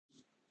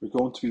We're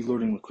going to be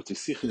learning Likutei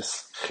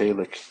Sichos,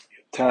 Chelek,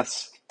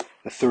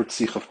 the third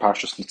Sicha of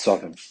Parshas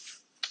Nitzavim.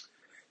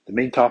 The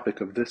main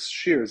topic of this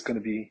shir is going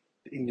to be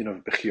the Iyun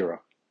of Bechira.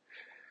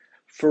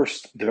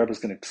 First, the Rebbe is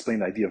going to explain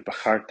the idea of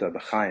Becharta,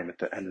 B'chaim at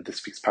the end of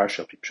this week's Parsha,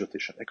 Al Pi Pshuti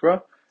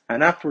Ikra,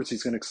 and afterwards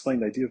he's going to explain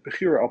the idea of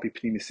Bechira, Al Pi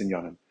Pnimis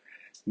Inyanim.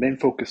 The main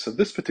focus of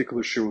this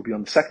particular shir will be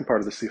on the second part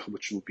of the Sicha,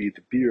 which will be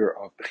the beer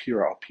of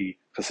Bechira Al Pi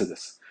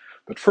Chassidus.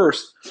 But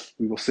first,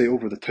 we will say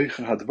over the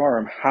Teichen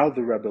Hadvarim how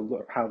the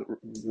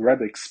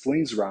Rebbe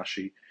explains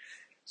Rashi,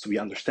 so we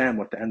understand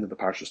what the end of the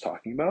parsha is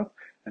talking about,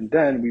 and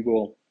then we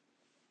will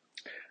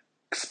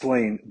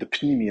explain the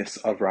pnimius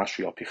of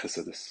Rashi al pi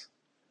Chassidus.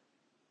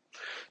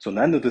 So, in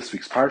the end of this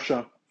week's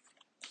parsha,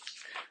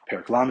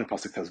 Perek Lamed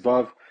Pasuk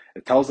Tezvav,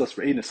 it tells us,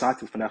 "Re'ei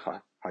nesati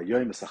l'fanecha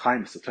hayoyim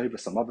esachayim esatov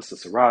esamavos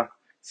esara."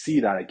 See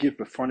that I give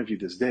before of you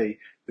this day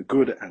the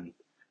good and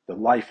the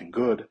life and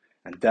good,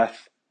 and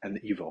death and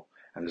the evil.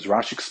 And as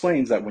Rashi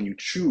explains that when you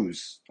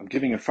choose, I'm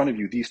giving in front of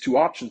you these two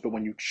options, but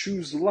when you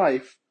choose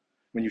life,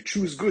 when you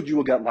choose good, you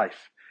will get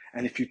life.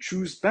 And if you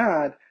choose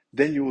bad,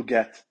 then you will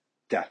get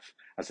death.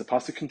 As the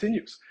pasuk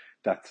continues,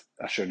 that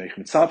Asher Neich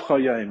Mitzavcha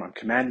Yayim, I'm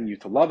commanding you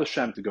to love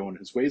Hashem, to go in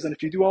His ways, and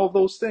if you do all of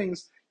those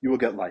things, you will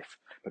get life.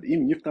 But if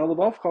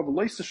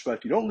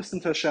you don't listen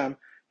to Hashem,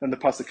 then the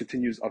pasuk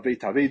continues, Avei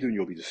Tavedu,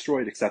 you'll be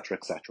destroyed, etc.,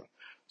 etc.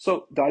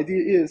 So the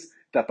idea is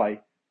that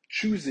by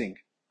choosing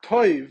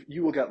Toiv,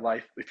 you will get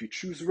life. If you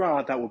choose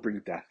Ra, that will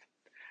bring death.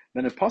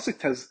 Then if pasuk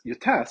Tez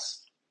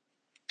Yates,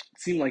 it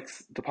seems like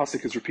the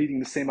pasuk is repeating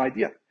the same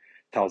idea. It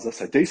tells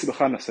us, and he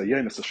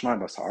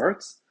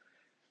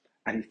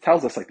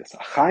tells us like this: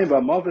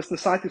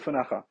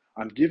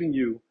 I'm giving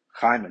you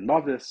Chaim and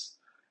Mavis,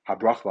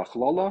 Habrach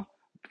v'Achlala,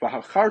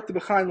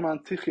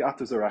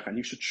 and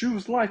you should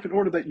choose life in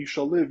order that you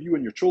shall live, you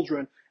and your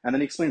children. And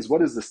then he explains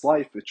what is this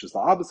life, which is the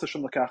Abbas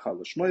Hashem Lakacha,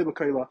 L'shmoy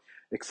B'Kaila,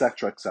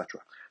 etc.,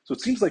 etc. So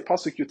it seems like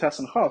pasuk Yutes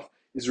and Chav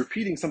is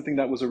repeating something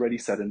that was already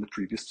said in the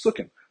previous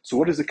psukim. So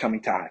what is it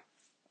coming to add?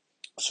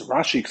 So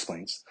Rashi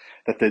explains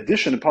that the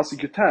addition in pasuk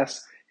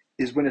Yutes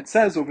is when it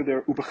says over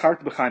there,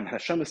 Ubechart B'chaim,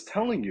 Hashem is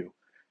telling you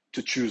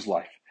to choose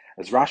life.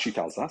 As Rashi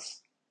tells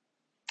us,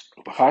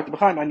 Ubechart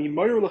B'chaim, Ani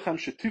moyer lechem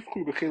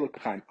shetifchu b'chelik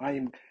b'chaim. I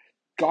am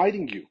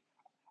guiding you,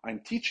 I am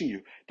teaching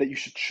you that you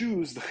should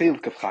choose the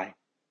chelik of Chaim.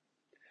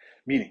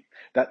 Meaning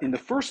that in the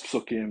first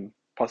psukim,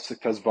 pasuk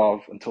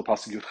Tezvav until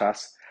pasuk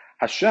Yutes,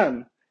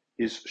 Hashem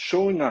is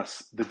showing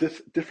us the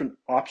different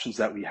options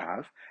that we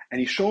have, and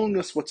He's showing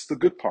us what's the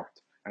good part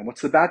and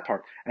what's the bad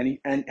part, and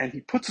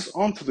He puts us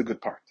onto the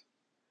good part,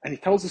 and He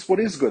tells us what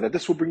is good, that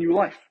this will bring you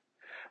life.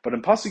 But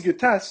in pasuk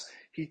Yutes,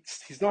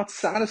 He's not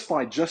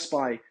satisfied just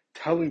by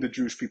telling the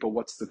Jewish people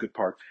what's the good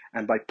part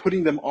and by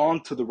putting them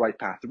onto the right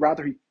path.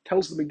 Rather, He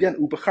tells them again,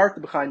 Ubechart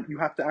b'chaim, you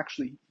have to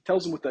actually, He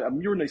tells them with the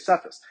Amir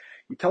Neisefes,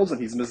 He tells them,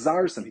 He's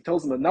Mezars them, He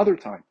tells them another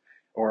time,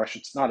 or I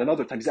should not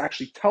another time, He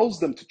actually tells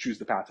them to choose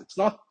the path. It's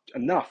not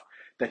enough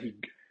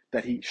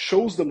that he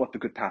shows them what the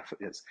good path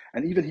is,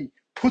 and even He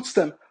puts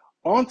them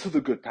onto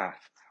the good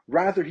path.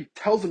 Rather, He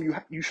tells them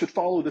you should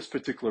follow this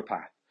particular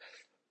path.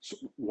 So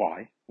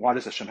why? Why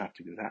does Hashem have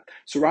to do that?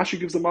 So Rashi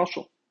gives a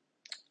mashal.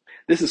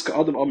 This is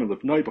ka'adam amir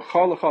lebnoi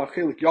b'chalacha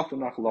chelik yatam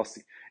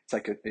nachalasi. It's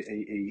like a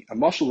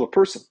mashal of a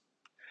person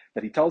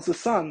that he tells his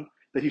son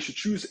that he should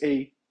choose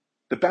the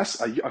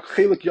best, a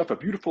chelik yaf, a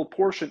beautiful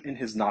portion in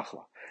his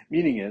nachla.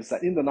 Meaning is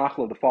that in the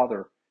nachla of the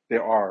father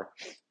there are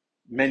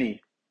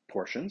many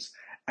portions,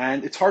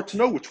 and it's hard to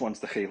know which one's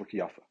the chelik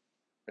yafa.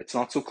 It's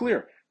not so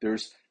clear.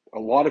 There's a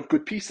lot of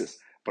good pieces,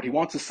 but he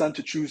wants his son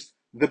to choose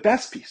the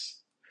best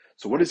piece.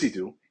 So what does he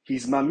do?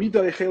 He's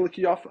mamida chelik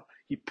yafa.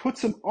 He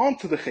puts him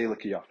onto the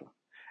chelik yafa.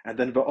 And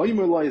then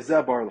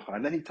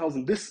he tells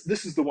him, this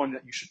is the one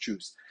that you should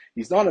choose.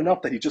 He's not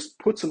enough that he just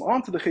puts him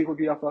onto the chelik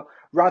yafa,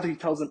 rather he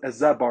tells him,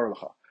 ezeh bar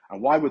lecha.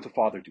 And why would the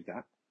father do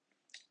that?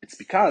 It's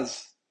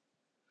because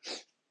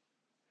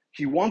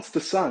he wants the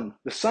son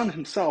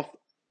himself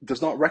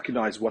does not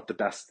recognize what the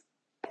best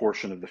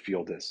portion of the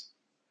field is.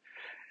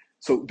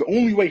 So the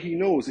only way he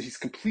knows is he's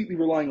completely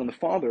relying on the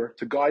father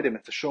to guide him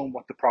and to show him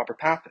what the proper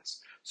path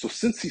is. So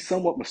since he's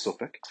somewhat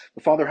masupik,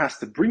 the father has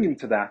to bring him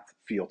to that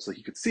field so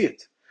he could see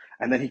it.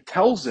 And then he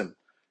tells him,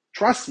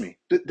 trust me,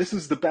 this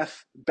is the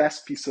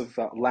best piece of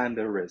land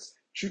there is.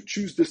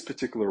 Choose this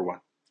particular one.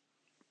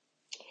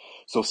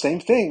 So same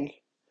thing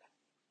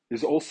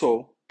is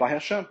also by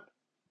Hashem.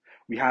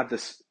 We have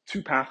this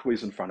two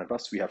pathways in front of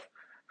us. We have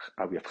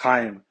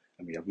Chaim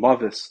and we have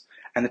Mavis.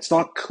 And it's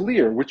not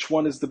clear which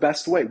one is the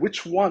best way,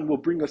 which one will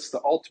bring us the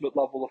ultimate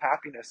level of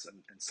happiness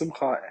and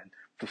simcha and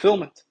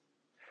fulfillment.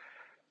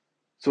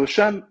 So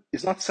Hashem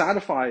is not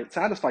satisfied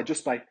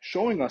just by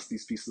showing us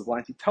these pieces of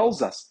land. He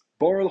tells us,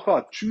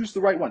 choose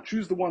the right one,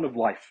 choose the one of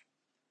life.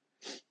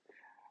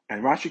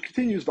 And Rashi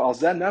continues,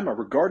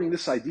 regarding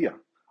this idea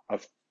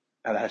of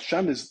that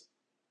Hashem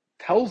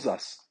tells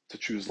us to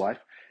choose life.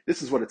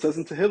 This is what it says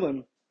in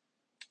Tehillim,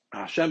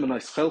 Hashem anais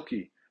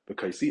chelki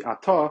b'kaisi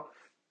ata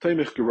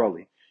teimich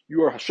gerali.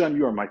 You are Hashem,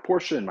 you are my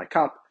portion, my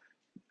cup,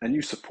 and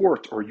you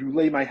support or you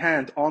lay my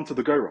hand onto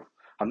the girl.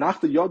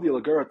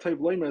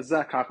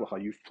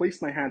 You've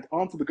placed my hand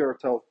onto the ger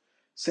tov,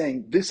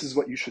 saying this is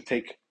what you should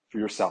take for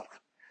yourself.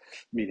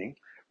 Meaning,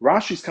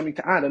 Rashi's coming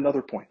to add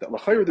another point, that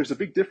l'chayr, there's a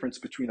big difference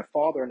between a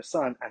father and a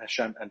son and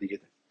Hashem and the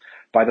Yidden.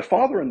 By the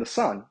father and the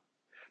son,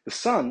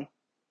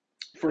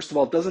 first of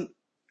all, doesn't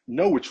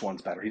know which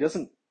one's better. He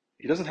doesn't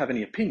have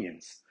any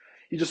opinions.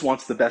 He just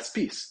wants the best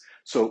piece.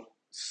 So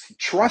he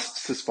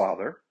trusts his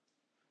father.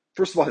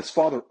 First of all, his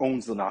father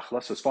owns the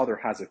nachla, so his father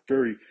has a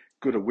very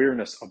good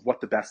awareness of what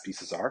the best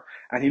pieces are,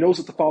 and he knows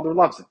that the father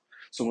loves him.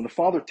 So when the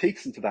father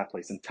takes him to that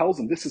place and tells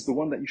him this is the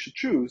one that you should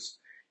choose,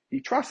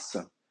 he trusts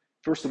him.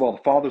 First of all,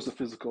 the father's a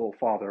physical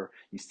father.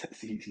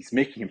 He's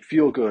making him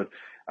feel good.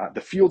 The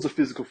field's a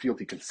physical field.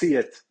 He can see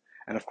it.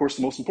 And of course,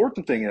 the most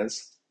important thing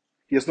is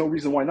he has no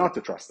reason why not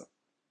to trust him.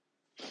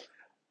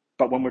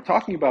 But when we're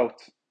talking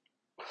about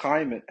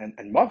Chaim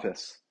and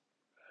Mavis,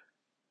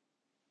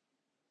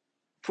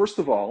 first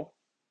of all,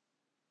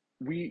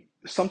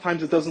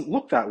 sometimes it doesn't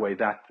look that way,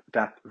 that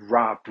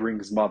Ra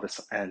brings Mavis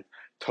and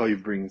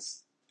Toiv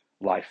brings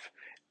life.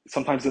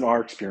 Sometimes in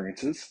our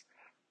experiences,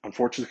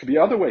 unfortunately, it could be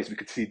other ways. We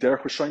could see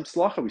Derech Rishayim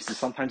Slacha. We see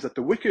sometimes that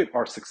the wicked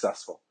are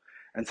successful.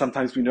 And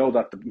sometimes we know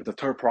that the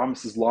Torah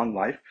promises long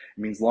life.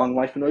 It means long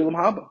life in Olam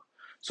Haba.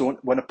 So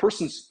when a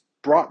person's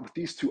brought with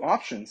these two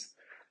options,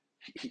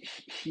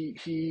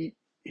 he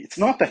it's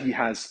not that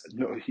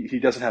he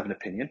doesn't have an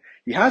opinion.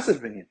 He has an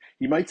opinion.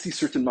 He might see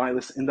certain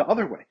milas in the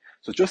other way.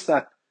 So just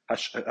that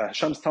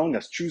Hashem's telling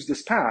us, choose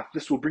this path,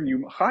 this will bring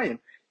you Chaim.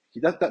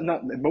 That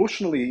not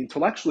emotionally,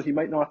 intellectually, he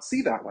might not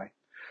see that way.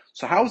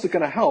 So how is it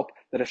going to help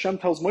that Hashem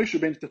tells Moshe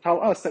Rabbeinu to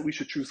tell us that we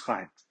should choose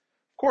Chaim?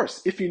 Of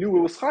course, if he knew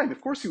it was Chaim,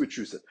 of course he would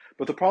choose it.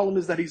 But the problem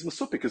is that he's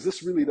Masupik. Is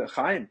this really the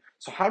Chaim?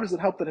 So how does it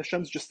help that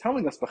Hashem's just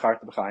telling us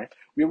B'charta B'chaim?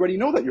 We already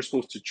know that you're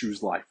supposed to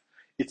choose life.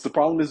 The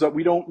problem is that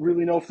we don't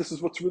really know if this is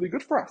what's really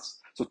good for us.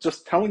 So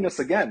just telling us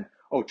again,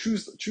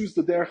 choose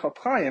the Derech of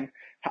Chaim,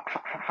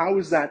 how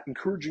is that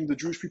encouraging the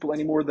Jewish people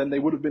any more than they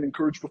would have been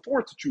encouraged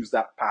before to choose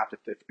that path if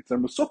they're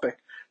Masupik?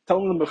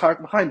 Telling them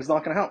B'charta B'chaim is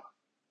not going to help.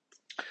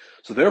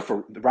 So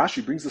therefore, the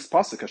Rashi brings this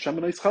pasuk, Hashem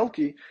B'nai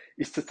Chelki,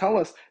 is to tell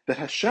us that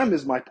Hashem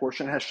is my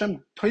portion,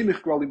 Hashem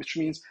Toimich Grali, which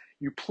means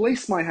you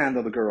place my hand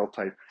on the girl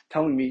type,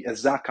 telling me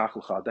Ezak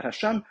Kachlucha, that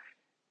Hashem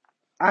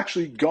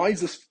actually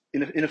guides us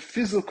in a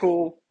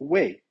physical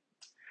way.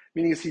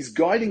 Meaning is he's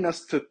guiding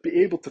us to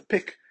be able to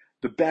pick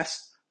the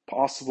best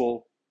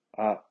possible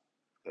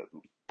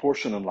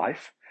portion in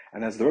life.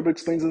 And as the Rebbe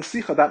explains in the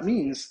Sicha, that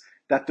means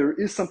that there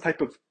is some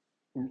type of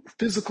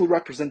physical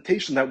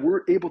representation that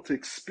we're able to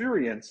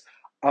experience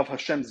of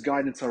Hashem's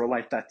guidance in our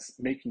life that's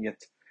making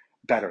it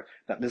better.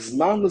 That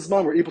mizman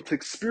l'zman, we're able to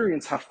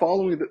experience how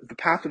following the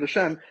path of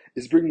Hashem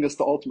is bringing us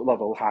the ultimate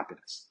level of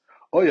happiness.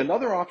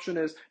 Another option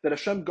is that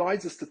Hashem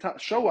guides us to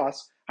show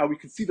us how we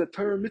can see that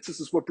Torah and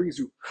mitzvahs is what brings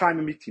you chaim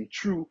amitim,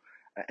 true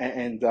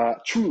and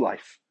true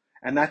life.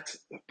 And that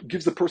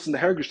gives the person the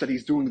hergish that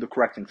he's doing the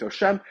correct thing. So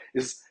Hashem's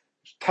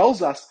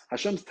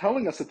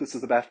telling us that this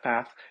is the best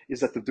path,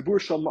 is that the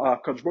Dibur Shal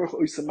Kadosh Baruch Hu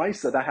Oiseh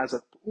Maisa, that has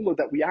a pula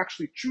that we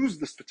actually choose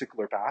this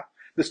particular path.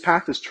 This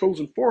path is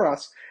chosen for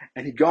us,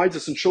 and he guides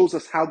us and shows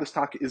us how this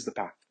taka is the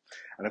path.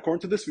 And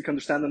according to this, we can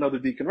understand another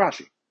dik in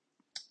Rashi,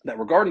 that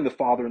regarding the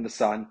father and the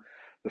son,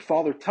 the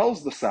father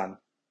tells the son,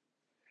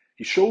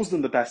 he shows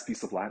them the best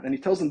piece of land, and he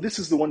tells them this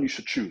is the one you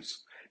should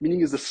choose.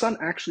 Meaning is the son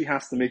actually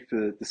has to make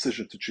the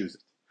decision to choose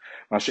it.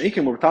 When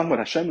we're talking about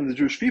Hashem and the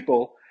Jewish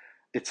people,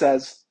 it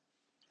says,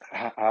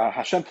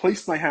 Hashem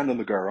placed my hand on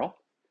the girl,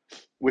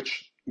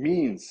 which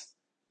means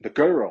the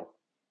girl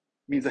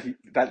means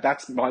that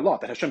that's my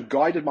lot, that Hashem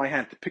guided my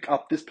hand to pick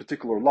up this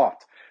particular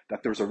lot,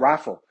 that there's a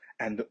raffle,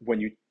 and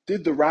when you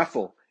did the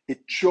raffle,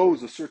 it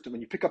chose a certain,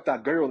 when you pick up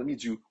that girl, that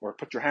means or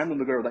put your hand on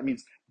the girl, that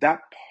means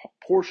that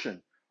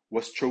portion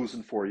was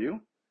chosen for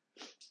you,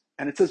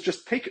 and it says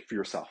just take it for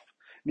yourself.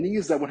 Meaning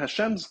is that when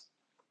Hashem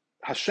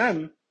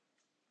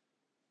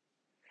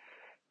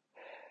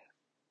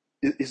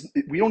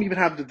we don't even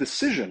have the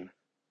decision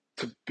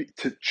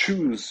to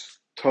choose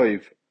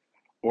Toiv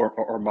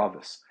or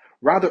Mavis.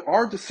 Rather,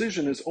 our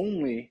decision is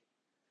only,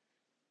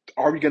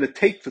 are we going to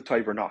take the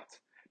Toiv or not?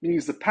 Meaning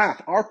is the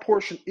path, our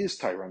portion is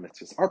Torah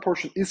mitzvahs, our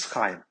portion is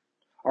Chaim,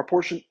 our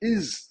portion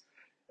is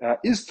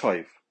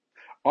Toiv.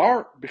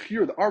 Our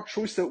bechir, our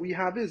choice that we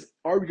have is,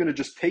 are we going to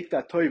just take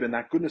that Toiv and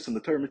that goodness and the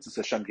Torah mitzvahs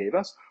Hashem gave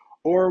us,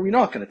 or are we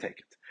not going to take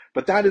it?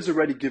 But that is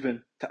already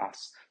given to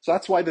us. So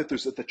that's why that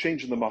there's the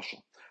change in the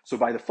mashal. So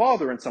by the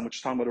father and son, which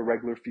is talking about a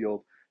regular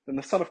field, then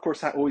the son, of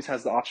course, always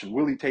has the option.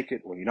 Will he take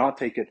it? Will he not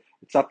take it?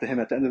 It's up to him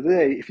at the end of the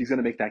day if he's going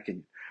to make that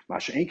kinyan.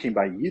 Masha'en came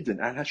by Yidden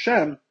and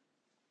Hashem,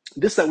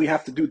 this that we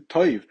have to do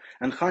Toiv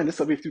and Chaim, this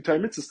that we have to do Torah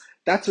mitzvahs,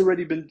 that's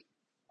already been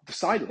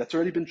decided. That's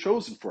already been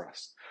chosen for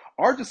us.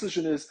 Our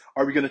decision is,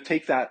 are we going to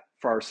take that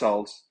for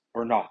ourselves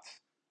or not?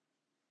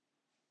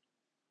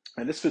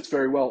 And this fits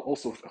very well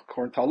also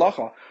according to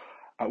halacha,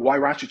 why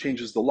Rashi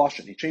changes the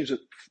lashon. He changed it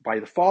by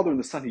the father and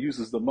the son. He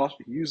uses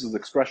the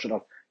expression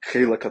of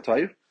chelek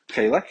hatayv,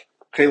 chelek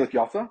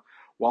yafa.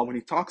 While when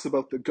he talks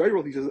about the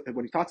geirul,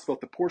 when he talks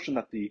about the portion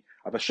of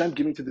Hashem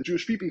giving to the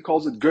Jewish people, he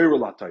calls it geirul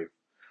hatayv.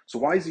 So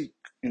why is he,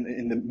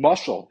 in the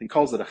mashal, he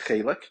calls it a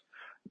chelek,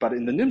 but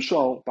in the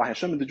nimshal, by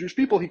Hashem and the Jewish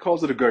people, he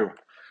calls it a gerul.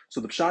 So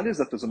the pshat is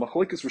that there's a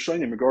machlokes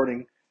rishonim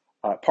regarding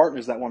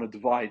partners that want to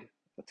divide,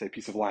 let's say, a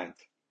piece of land.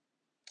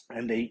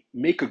 And they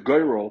make a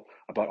gerul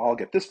about, I'll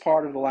get this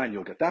part of the land,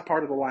 you'll get that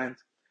part of the land.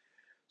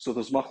 So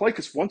those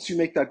machlokes, once you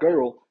make that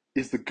gerul,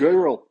 is the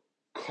gerul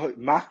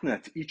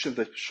makna to each of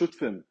the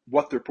shutfim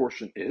what their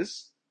portion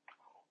is?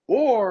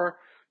 Or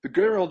the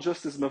gerul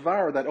just is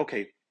mavar that,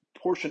 okay,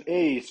 portion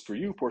A is for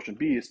you, portion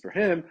B is for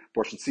him,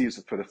 portion C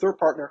is for the third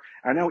partner,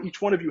 and now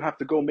each one of you have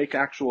to go make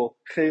actual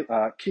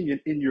kinyan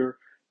in your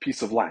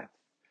piece of land.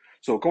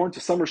 So according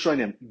to some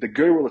Rishonim, the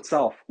gerul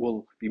itself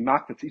will be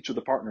makna to each of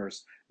the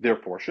partners their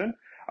portion.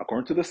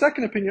 According to the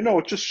second opinion, no,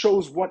 it just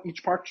shows what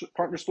each partner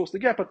is supposed to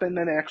get, but then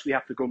they actually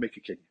have to go make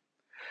a kinyan.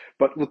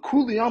 But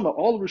l'kuliyama,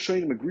 all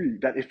Rishonim agree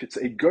that if it's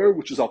a ger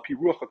which is al pi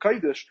ruach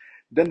hakodesh,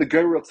 then the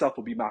gerul itself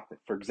will be makna.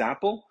 For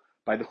example,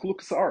 by the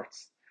chulukas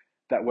arts,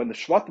 that when the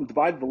Shvatim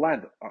divided the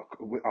land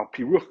al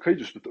pi ruach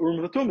hakodesh with the Urim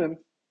and the Tumim,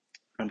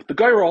 and with the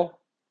gerul,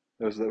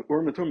 there's the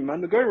Urim and Tumim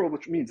and the gerul,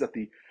 which means that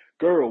the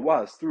gerul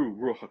was through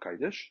ruach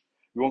hakodesh.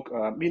 We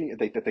won't, meaning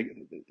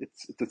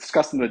it's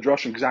discussed in the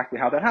drush exactly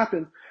how that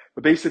happened,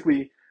 but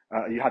basically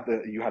you had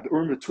the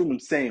Urim Tumim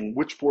saying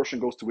which portion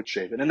goes to which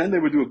Shevet, and then they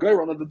would do a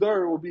gerul, and the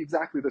gerul would be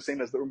exactly the same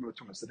as the Urim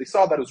Tumim. So they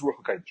saw that as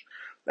Ruach HaKodesh.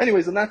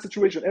 Anyways, in that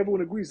situation,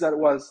 everyone agrees that it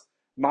was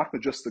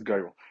makna just the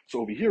gerul. So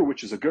over here,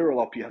 which is a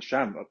gerul al pi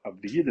Hashem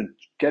of the Yidden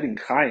getting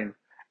Chaim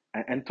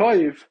and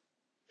Toiv,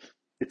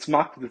 it's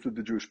makna to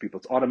the Jewish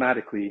people. It's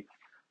automatically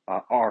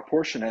our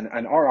portion,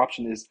 and our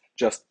option is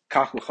just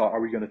kach l'cha,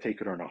 are we going to take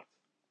it or not?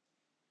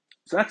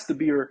 So that's the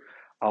beer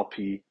al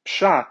pi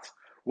pshat,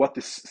 what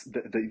the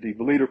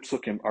later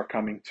psukim are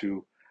coming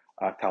to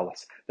tell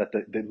us. That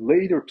the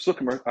later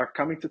psukim are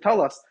coming to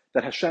tell us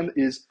that Hashem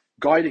is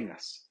guiding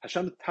us.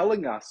 Hashem is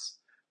telling us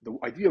the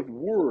idea of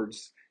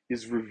words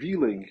is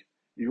revealing,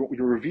 you're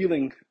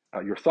revealing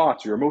your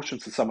thoughts, your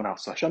emotions to someone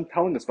else. So Hashem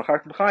telling us,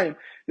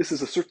 this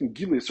is a certain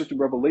gili, a certain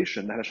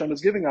revelation that Hashem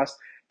is giving us,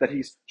 that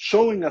He's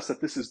showing us that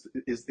this is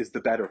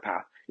the better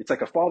path. It's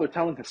like a father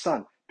telling his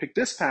son, pick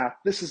this path,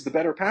 this is the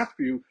better path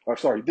for you,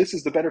 this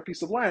is the better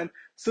piece of land.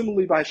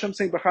 Similarly, by Hashem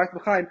saying,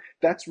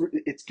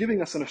 it's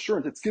giving us an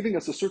assurance, it's giving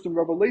us a certain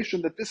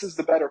revelation that this is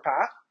the better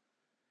path,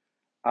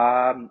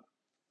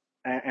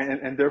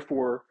 and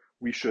therefore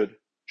we should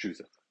choose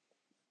it.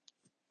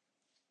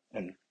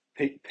 And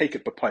take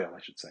it b'payal,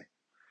 I should say.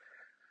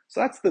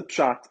 So that's the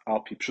pshat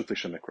al pi pshutei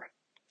shemikra.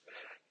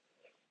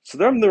 So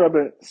then the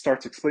Rebbe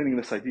starts explaining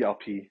this idea al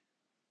pi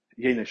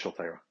yenei shel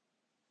Torah,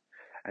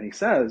 and he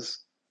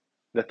says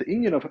that the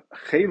Iyun of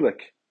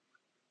Chelek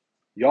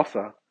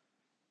Yafa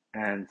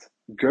and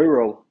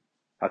Gerul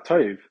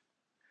Hatoiv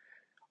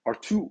are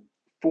two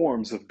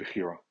forms of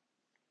bechira.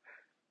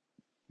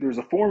 There's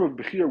a form of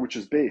bechira which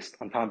is based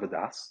on Tam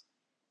V'das,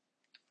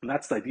 and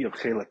that's the idea of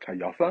Chelek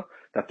Hayafa,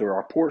 that there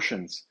are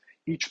portions.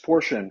 Each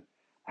portion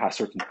has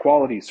certain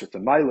qualities,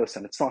 certain milas,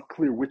 and it's not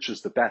clear which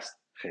is the best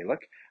Chelek.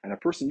 And a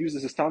person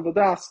uses his Tam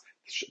V'das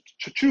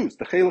to choose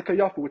the Chelek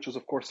Hayafa, which is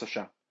of course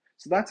Hashem.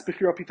 So that's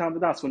bechira pi Tam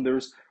V'das, when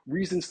there's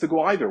reasons to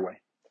go either way.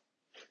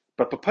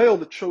 But b'payil,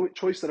 the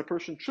choice that a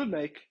person should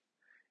make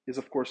is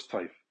of course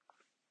Taiv.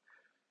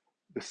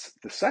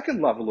 The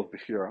second level of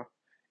bechira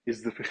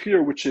is the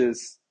bechira which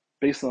is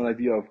based on the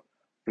idea of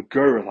the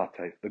gerul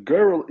hatayv. The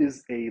gerul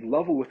is a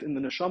level within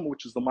the neshama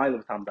which is the mile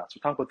of Tam V'das.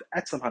 We're talking about the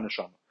etzem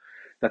haneshama,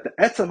 that the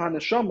etzem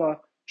haneshama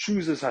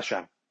chooses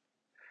Hashem,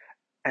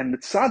 and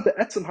mitzad the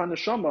etzem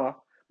haneshama,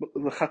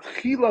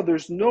 l'chatchila,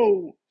 there's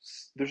no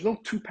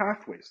two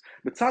pathways.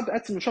 Mitzad the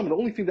etzem haneshama, the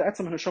only thing the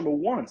etzem haneshama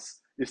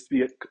wants is to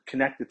be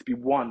connected, to be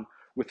one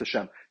with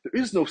Hashem.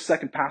 There is no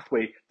second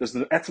pathway. Does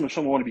the etzem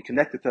haneshama want to be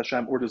connected to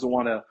Hashem, or does it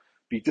want to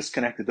be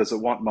disconnected? Does it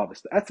want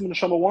mavis? The etzem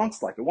haneshama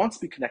wants life. It wants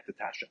to be connected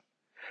to Hashem.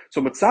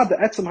 So mitzad the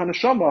etzem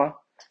haneshama,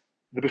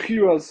 the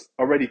bechira is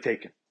already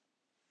taken.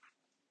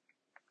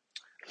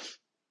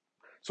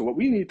 So what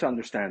we need to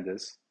understand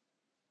is,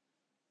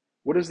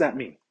 what does that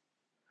mean?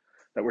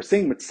 That we're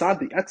saying mitzad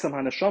the etzem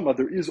haneshama,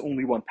 there is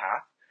only one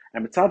path,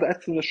 and mitzad the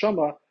etzem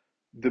haneshama,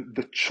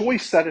 the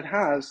choice that it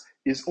has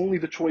is only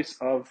the choice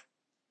of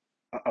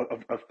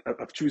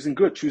choosing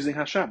good, choosing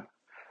Hashem.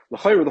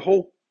 L'chayr, the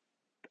whole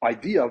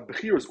idea of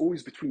bechira is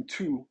always between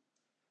two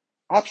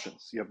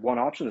options. You have one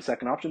option, a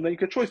second option, then you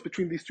get a choice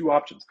between these two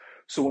options.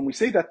 So when we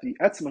say that the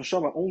etzem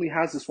haneshama only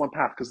has this one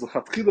path, because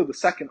the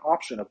second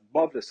option of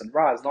mavis and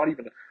ra is not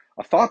even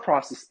a thought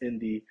process in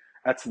the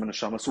etzem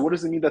haneshama. So what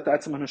does it mean that the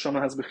etzem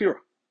haneshama has bechira?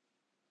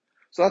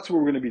 So that's what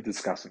we're going to be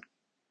discussing.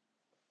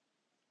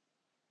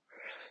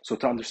 So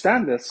to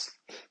understand this,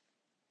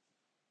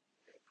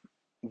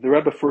 the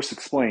Rebbe first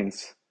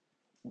explains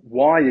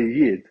why a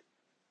Yid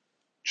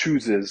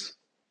chooses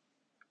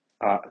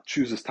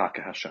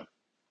Taka Hashem.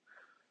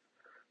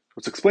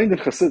 It's explained in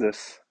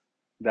Chassidus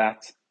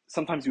that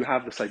sometimes you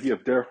have this idea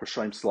of derech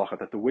Rishayim Slacha,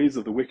 that the ways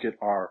of the wicked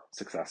are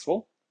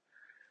successful,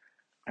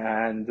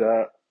 and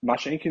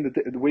Masha'inkin,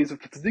 the ways of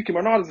the tzaddikim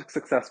are not as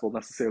successful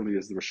necessarily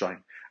as the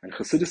Rishayim. And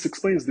Chassidus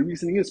explains the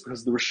reasoning is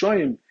because the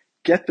Rishayim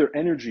get their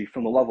energy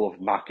from the level of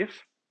makif.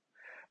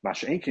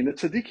 Masha'enkin, the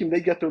tzaddikim, they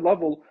get their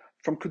level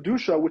from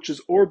kedusha, which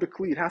is or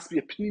bekli. It has to be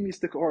a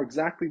pnimistic or,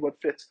 exactly what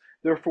fits.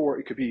 Therefore,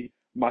 it could be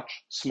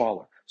much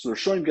smaller. So the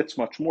Rishonim gets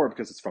much more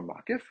because it's from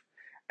makif,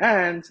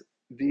 and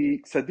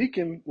the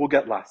tzaddikim will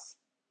get less.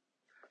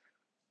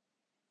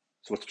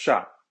 So what's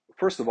pshat?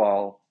 First of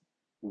all,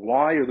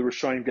 why are the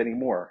Rishonim getting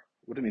more?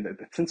 What do you mean?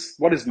 Since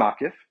what is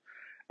makif?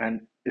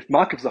 And if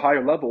makif is a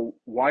higher level,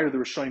 why are the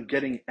Rishonim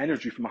getting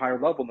energy from a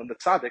higher level than the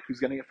tzaddik who's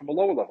getting it from a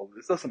lower level?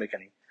 This doesn't make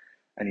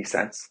any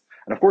sense.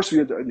 And of course,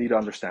 we need to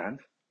understand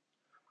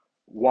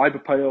why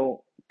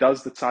b'payil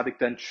does the tzaddik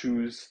then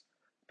choose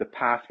the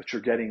path that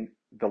you're getting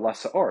the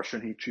lesser or?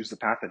 Shouldn't he choose the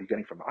path that he's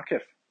getting from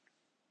makif?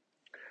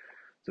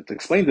 So to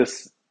explain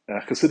this,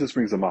 Chassidus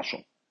brings a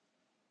mashal.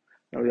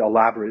 Now we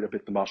elaborate a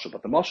bit the mashal,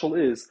 but the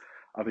mashal is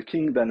of a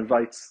king that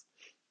invites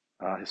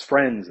his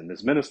friends and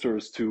his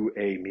ministers to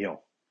a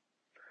meal.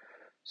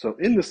 So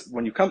in this,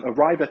 when you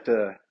arrive at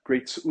the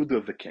great Su'udah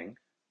of the king,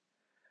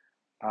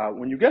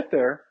 when you get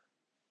there,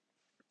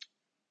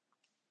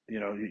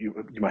 you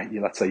might,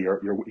 let's say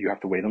you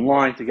have to wait in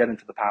line to get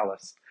into the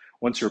palace.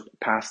 Once you're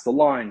past the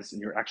lines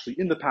and you're actually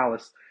in the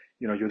palace,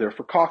 you're there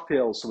for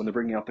cocktails. So when they're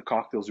bringing out the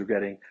cocktails, you're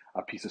getting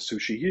a piece of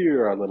sushi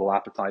here, a little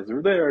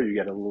appetizer there, you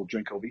get a little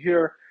drink over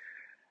here.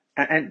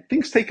 And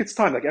things take its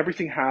time. Like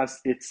everything has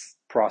its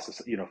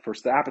process.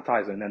 First the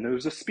appetizer, and then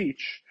there's a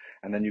speech,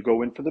 and then you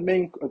go in for the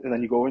main, and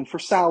then you go in for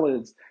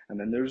salads, and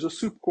then there's a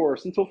soup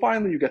course, until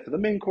finally you get to the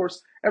main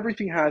course.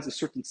 Everything has a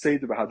certain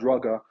seder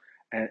v'hadraga,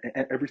 and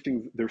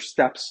everything, there's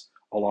steps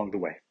along the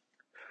way.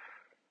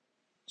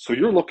 So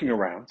you're looking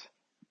around,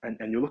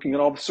 and you're looking at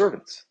all the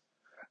servants,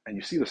 and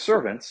you see the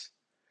servants.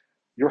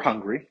 You're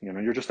hungry,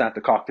 you're just at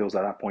the cocktails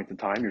at that point in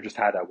time. You just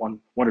had that one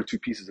or two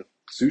pieces of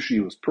sushi.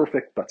 It was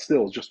perfect, but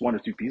still, it's just one or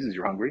two pieces.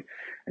 You're hungry.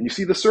 And you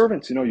see the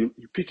servants, you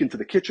peek into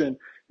the kitchen.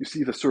 You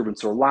see the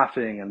servants are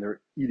laughing and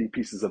they're eating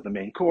pieces of the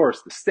main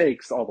course, the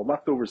steaks, all the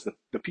leftovers,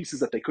 the pieces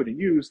that they couldn't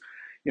use.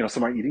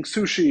 Some are eating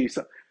sushi.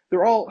 So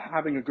they're all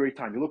having a great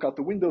time. You look out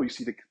the window, you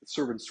see the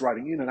servants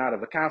driving in and out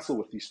of the castle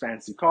with these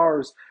fancy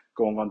cars,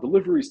 going on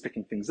deliveries,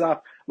 picking things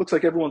up. Looks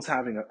like everyone's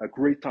having a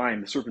great time.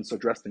 The servants are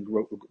dressed in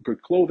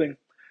good clothing.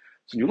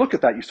 So when you look at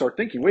that, you start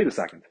thinking, wait a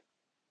second,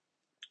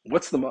 I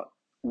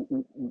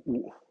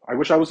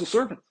wish I was a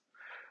servant.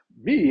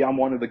 Me, I'm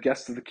one of the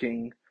guests of the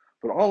king,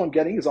 but all I'm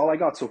getting is all I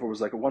got so far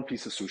was like one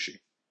piece of sushi,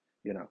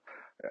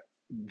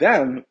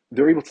 Then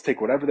they're able to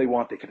take whatever they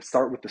want. They can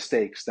start with the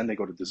steaks, then they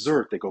go to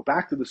dessert, they go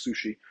back to the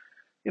sushi.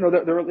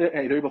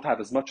 They're able to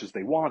have as much as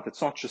they want.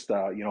 It's not just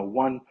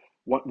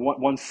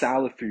one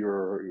salad for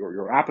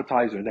your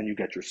appetizer, and then you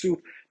get your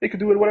soup. They could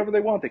do it whatever they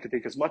want. They could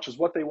take as much as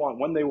what they want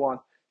when they want.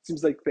 It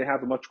seems like they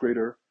have a much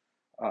greater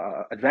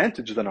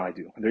advantage than I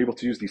do, and they're able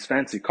to use these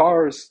fancy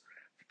cars,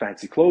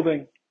 fancy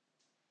clothing.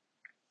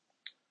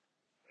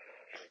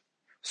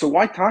 So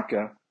why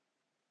taka?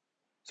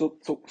 So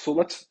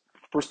let's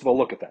first of all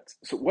look at that.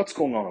 So what's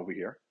going on over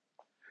here?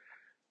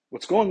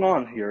 What's going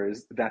on here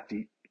is that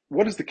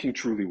what does the king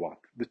truly want?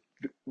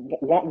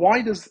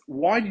 Why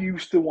do you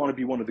still want to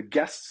be one of the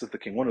guests of the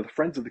king, one of the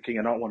friends of the king,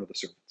 and not one of the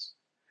servants?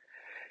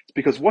 It's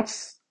because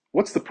what's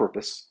the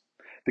purpose?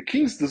 The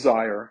king's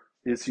desire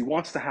is he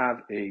wants to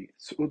have a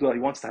su'udah, he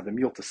wants to have a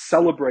meal to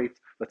celebrate.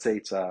 Let's say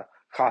it's a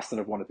chastan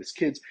of one of his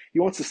kids. He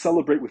wants to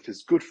celebrate with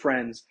his good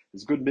friends,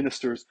 his good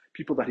ministers,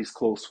 people that he's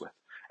close with.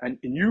 And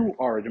you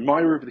are an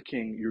admirer of the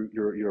king,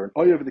 you're an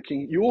oya of the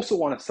king. You also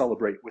want to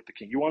celebrate with the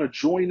king. You want to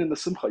join in the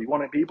simcha. You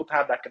want to be able to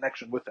have that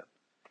connection with him.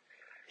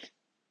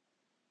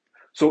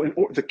 So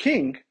the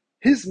king,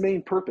 his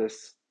main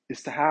purpose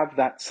is to have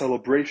that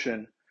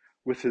celebration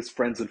with his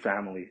friends and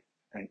family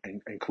and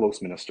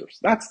close ministers.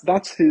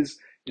 That's his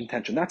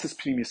intention. That's his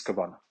pnimis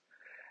kavana.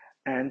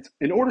 And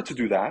in order to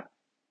do that,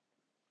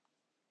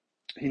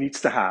 he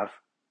needs to have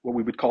what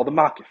we would call the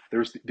makif.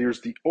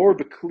 There's the or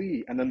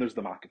bekli, and then there's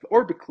the makif. The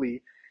or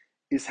bekli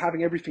is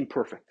having everything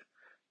perfect.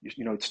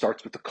 It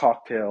starts with the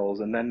cocktails,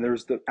 and then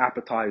there's the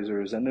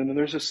appetizers, and then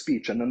there's a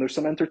speech, and then there's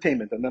some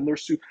entertainment, and then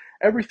there's soup.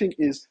 Everything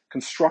is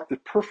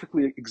constructed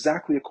perfectly,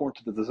 exactly according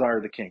to the desire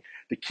of the king.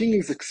 The king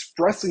is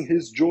expressing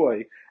his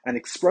joy and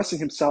expressing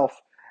himself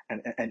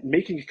and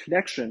making a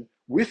connection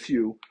with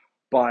you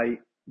by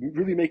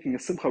really making a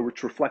simcha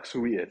which reflects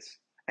who he is.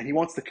 And he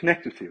wants to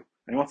connect with you.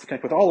 And he wants to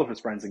connect with all of his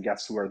friends and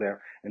guests who are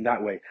there in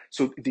that way.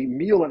 So the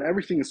meal and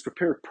everything is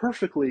prepared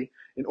perfectly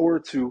in order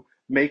to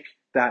make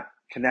that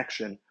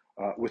connection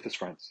with his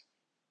friends.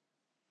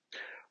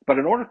 But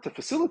in order to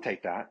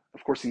facilitate that,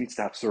 of course, he needs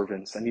to have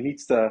servants, and he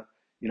needs to,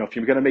 if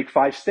you're going to make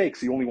 5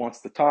 steaks, he only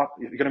wants the top.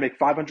 You're going to make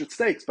 500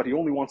 steaks, but he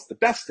only wants the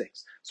best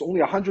steaks. So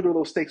only 100 of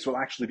those steaks will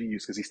actually be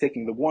used because he's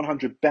taking the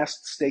 100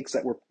 best steaks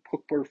that were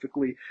cooked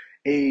perfectly,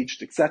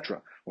 aged,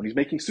 etc. When he's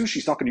making sushi,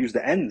 he's not going to use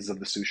the ends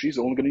of the sushi. He's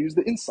only going to use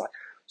the inside.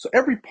 So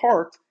every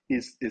part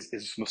is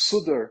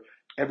masudar.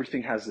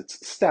 Everything has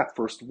its step.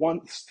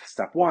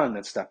 Step one,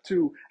 then step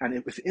 2,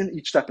 and within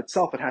each step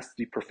itself, it has to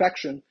be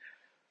perfection.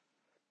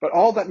 But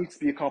all that needs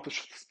to be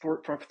accomplished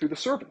through the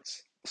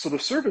servants. So the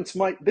servants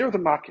they're the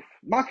makif.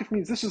 Makif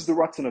means this is the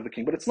ratzon of the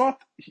king, but it's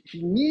not,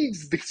 he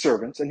needs the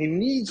servants and he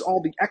needs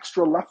all the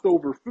extra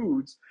leftover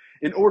foods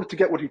in order to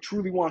get what he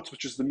truly wants,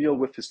 which is the meal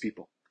with his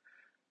people.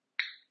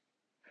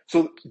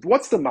 So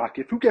what's the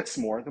makif? Who gets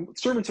more? The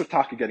servants are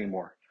taka getting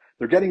more.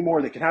 They're getting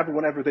more, they can have it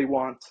whenever they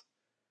want.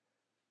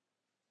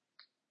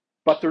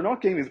 But they're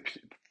not getting,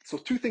 so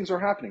two things are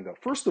happening though.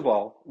 First of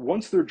all,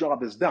 once their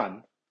job is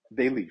done,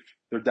 they leave.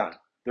 They're done.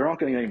 They're not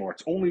getting any more.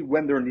 It's only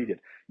when they're needed.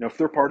 If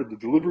they're part of the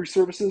delivery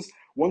services,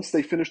 once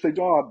they finish their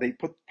job, they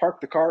park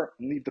the car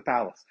and leave the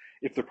palace.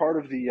 If they're part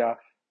of the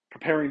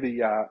preparing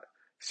the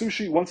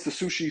sushi, once the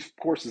sushi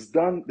course is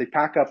done, they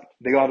pack up,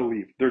 they ought to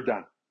leave. They're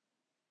done.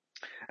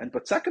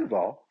 But second of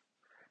all,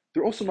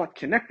 they're also not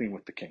connecting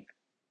with the king.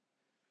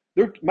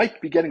 They might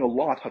be getting a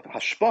lot of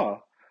hashpah,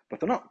 but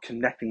they're not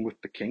connecting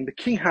with the king. The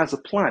king has a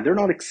plan. They're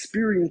not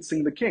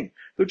experiencing the king.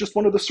 They're just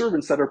one of the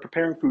servants that are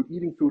preparing food,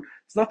 eating food.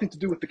 It's nothing to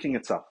do with the king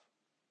itself.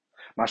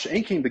 Masha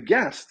Enkin, the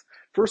guest,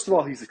 first of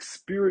all, he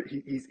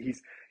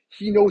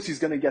knows he's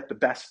going to get the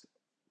best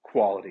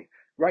quality.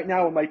 Right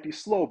now it might be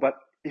slow, but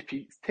if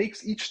he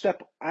takes each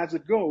step as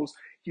it goes,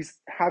 he's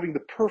having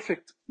the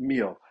perfect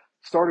meal,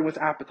 starting with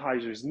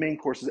appetizers, main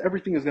courses,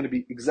 everything is going to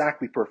be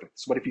exactly perfect.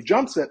 So, but if he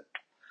jumps it,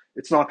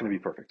 it's not going to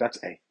be perfect.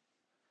 That's A.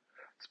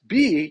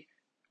 B,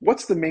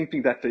 what's the main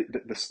thing that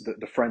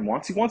the friend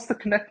wants? He wants to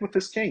connect with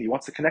his king. He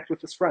wants to connect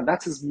with his friend.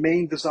 That's his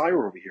main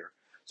desire over here.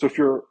 So if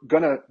you're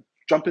going to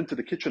jump into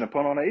the kitchen and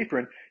put on an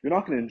apron, you're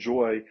not going to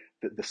enjoy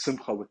the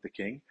simcha with the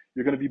king.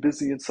 You're going to be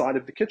busy inside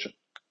of the kitchen.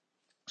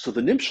 So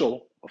the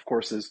nimshal, of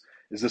course, is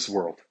this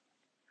world.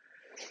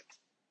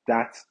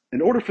 That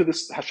in order for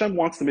this, Hashem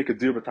wants to make a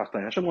dir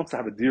b'tachtayin. Hashem wants to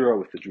have a dira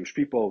with the Jewish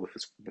people, with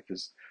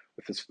his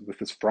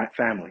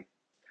family.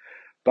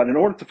 But in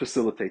order to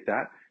facilitate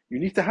that, you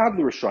need to have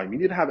the Rishayim. You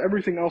need to have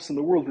everything else in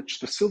the world which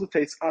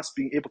facilitates us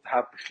being able to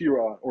have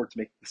bechira, in order to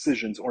make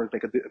decisions, in order to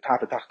make a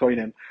tap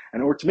b'tachtoinim, and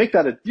in order to make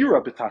that a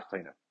dira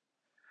b'tachtoinim.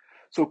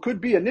 So it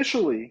could be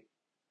initially,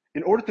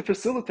 in order to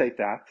facilitate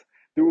that,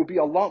 there will be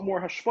a lot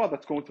more hashpah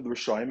that's going to the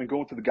Rishayim and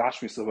going to the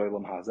Gashmis of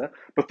Olam Hazeh.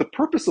 But the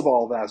purpose of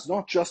all of that is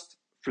not just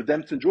for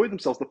them to enjoy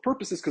themselves. The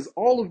purpose is because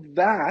all of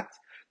that,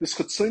 this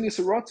Chutzonius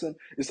Ratzon,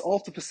 is all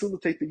to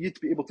facilitate the Yid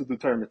to be able to do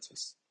Torah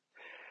mitzvahs.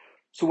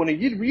 So when a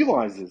Yid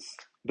realizes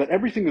that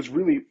everything is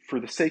really for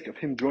the sake of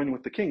him joining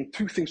with the king,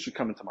 two things should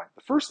come into mind.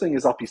 The first thing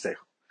is al pi seichel.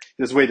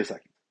 He says, wait a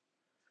second.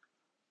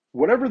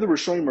 Whatever the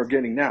Rishayim are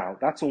getting now,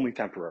 that's only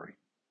temporary.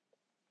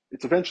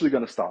 It's eventually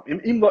going to stop.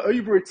 If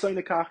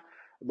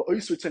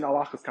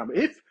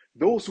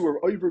those who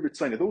are over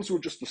Ritzayna, those who are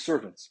just the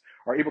servants,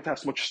 are able to have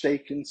so much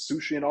steak and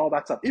sushi and all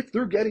that stuff, if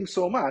they're getting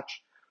so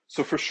much,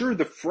 so for sure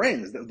the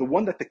friends, the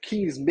one that the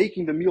king is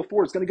making the meal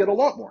for, is going to get a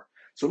lot more.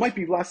 So it might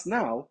be less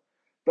now,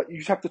 but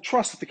you have to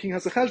trust that the king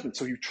has a cheshbon.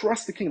 So you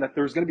trust the king that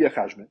there's going to be a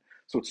cheshbon.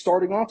 So it's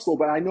starting off slow,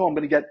 but I know I'm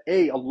going to get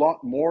a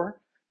lot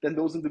more than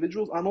those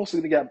individuals. I'm also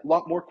going to get a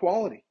lot more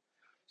quality.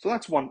 So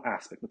that's one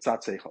aspect,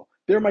 mitzat seichel.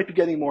 They might be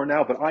getting more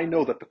now, but I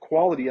know that the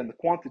quality and the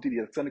quantity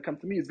that's going to come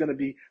to me is going to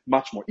be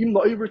much more.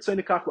 That's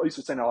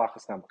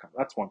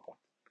one point.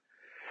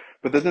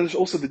 But then there's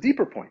also the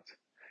deeper point,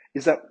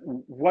 is that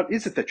what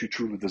is it that you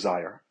truly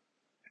desire?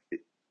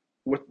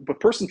 What the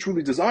person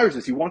truly desires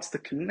is he wants to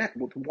connect.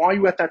 Why are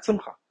you at that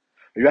simcha?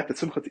 Are you at the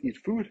simcha to eat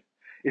food?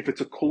 If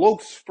it's a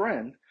close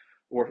friend,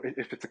 or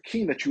if it's a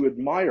king that you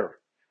admire,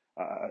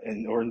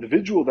 or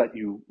individual that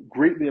you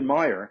greatly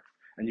admire,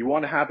 and you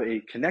want to have a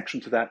connection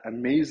to that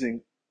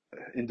amazing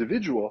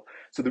individual,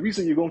 so the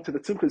reason you're going to the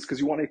tzimcha is because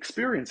you want to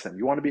experience him.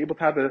 You want to be able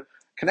to have a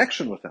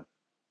connection with him.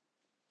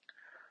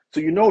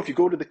 So if you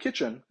go to the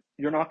kitchen,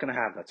 you're not going to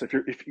have that. So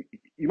if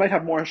you might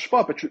have more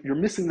hashpah, but you're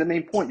missing the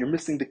main point. You're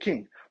missing the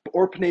king.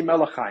 Or pnei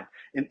melachai.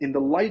 In the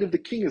light of the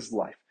king is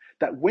life.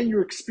 That when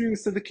you're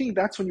experiencing the king,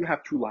 that's when you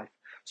have true life.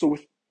 So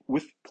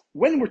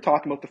when we're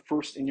talking about the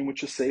first Iyun,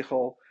 which is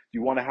seichel, do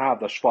you want to have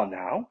the hashpah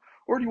now?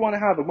 Or do you want to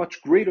have a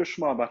much greater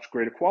shema, much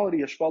greater quality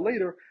hashpah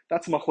later?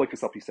 That's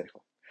machlokes al pi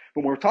seichel.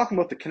 But when we're talking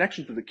about the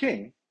connection to the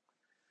king,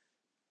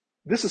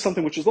 this is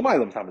something which is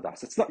l'mayla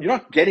b'tamadas. You're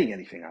not getting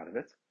anything out of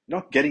it. You're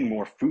not getting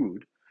more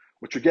food.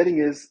 What you're getting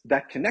is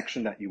that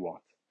connection that you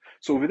want.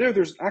 So over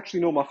there's actually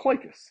no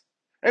machlokes.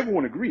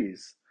 Everyone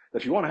agrees that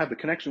if you want to have the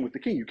connection with the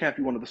king, you can't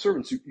be one of the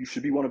servants. You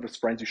should be one of his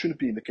friends. You shouldn't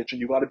be in the kitchen.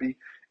 You got to be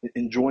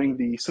enjoying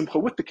the simcha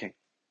with the king.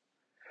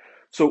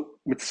 So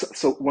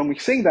when we're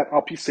saying that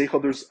al pi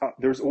seichel,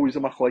 there's always a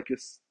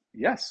machlokes.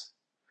 Yes,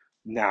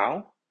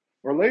 now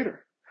or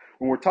later.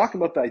 When we're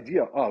talking about the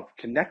idea of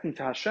connecting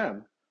to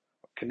Hashem,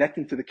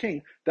 connecting to the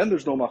king, then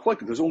there's no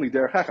machlokes. There's only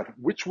derech echad.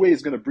 Which way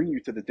is going to bring you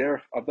to the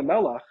derech of the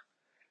melech?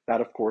 That,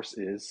 of course,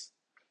 is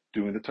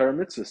doing the Torah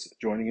mitzvahs,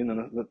 joining in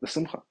the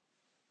simcha.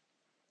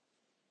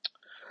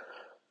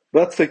 But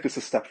let's take this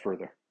a step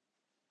further.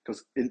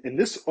 Because in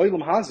this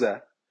olam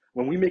hazeh,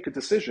 when we make a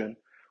decision,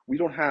 we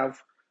don't have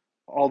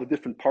all the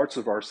different parts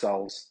of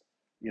ourselves,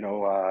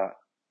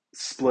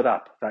 split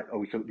up. That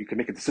we can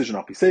make a decision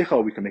al pi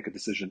seichel, we can make a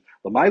decision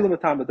l'mayla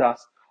b'tamadas.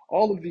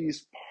 All of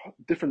these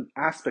different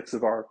aspects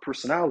of our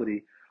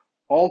personality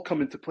all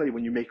come into play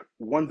when you make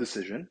one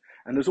decision,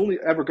 and there's only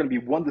ever going to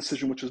be one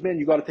decision which is made.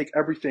 You got to take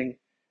everything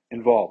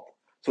involved.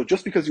 So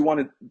just because you want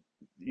to,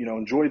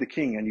 enjoy the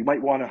king, and you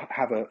might want to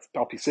have a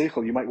Alpi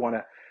Seichel, you might want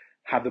to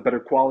have the better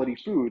quality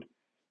food,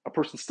 a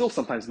person still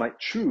sometimes might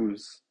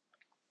choose,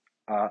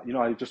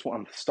 I just want,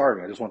 I'm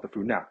starving, I just want the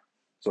food now.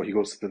 So he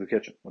goes to the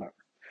kitchen, whatever.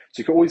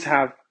 So you always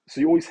have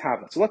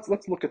that. So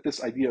let's look at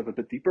this idea of a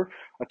bit deeper.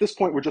 At this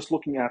point, we're just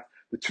looking at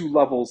the two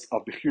levels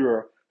of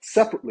Bechira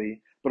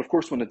separately, but of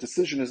course, when a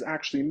decision is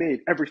actually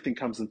made, everything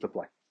comes into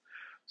play.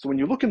 So when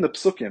you look in the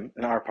Psukim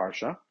in our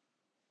Parsha,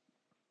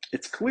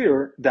 it's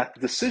clear that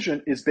the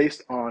decision is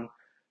based on,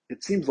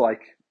 it seems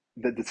like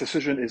the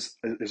decision is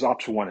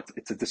option one.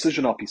 It's a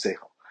decision al pi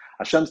seichel.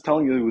 Hashem's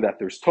telling you that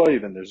there's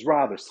toiv and there's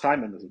ra, there's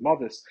chaim and there's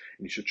mavis,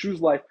 and you should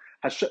choose life.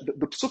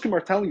 The Psukim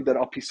are telling you that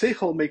al pi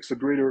seichel makes a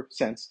greater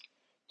sense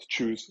to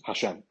choose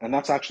Hashem. And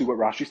that's actually what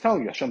Rashi's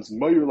telling you. Hashem's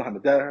moyer lahem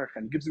derech,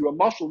 and gives you a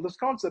mashal of this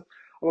concept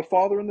of a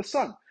father and the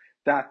son.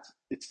 That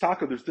it's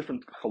taka, there's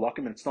different chalakim,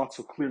 and it's not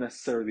so clear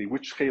necessarily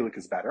which chelik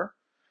is better.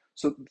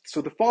 So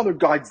the father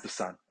guides the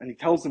son, and he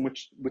tells him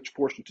which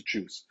portion to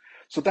choose.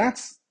 So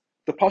that's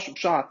the pashut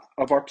pshat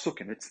of our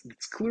psukim.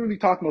 It's clearly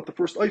talking about the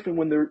first oifen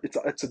when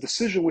it's a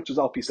decision which is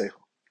al pi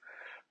seichel.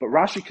 But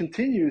Rashi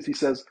continues, he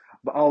says,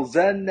 Ba'al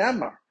zen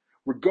nemar,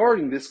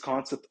 regarding this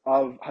concept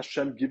of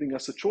Hashem giving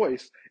us a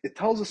choice, it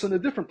tells us in a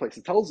different place.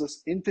 It tells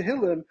us in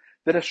Tehillim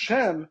that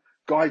Hashem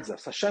guides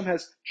us. Hashem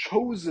has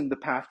chosen the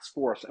paths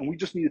for us, and we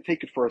just need to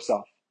take it for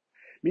ourselves.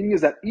 Meaning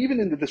is that even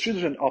in the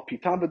decision al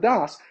pitam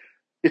v'das,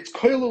 it's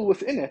koilul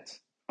within it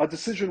a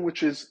decision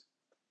which is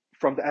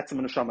from the etzem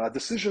and neshama, a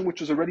decision which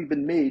has already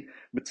been made,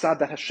 mitzad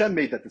that Hashem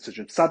made that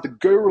decision, mitzad the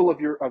girl of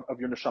your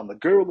neshama. The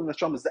girl of the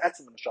neshama is the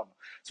etzem and neshama.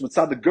 So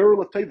mitzad the girl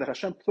of Tov, that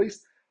Hashem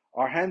placed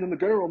our hand in the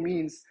girl,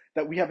 means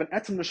that we have an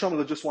etzem neshama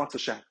that just wants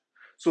Hashem.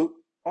 So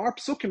our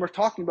psukim are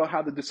talking about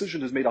how the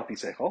decision is made al pi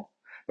seichel,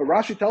 but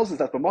Rashi tells us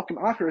that b'makim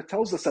acher, it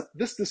tells us that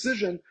this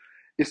decision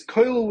is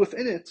koilul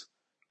within it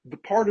the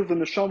part of the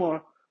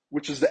neshama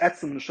which is the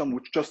etzem neshama,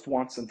 which just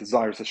wants and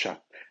desires Hashem.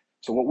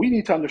 So what we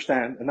need to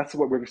understand, and that's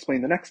what we're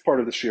explaining the next part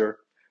of the shir,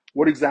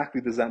 what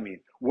exactly does that mean?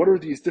 What are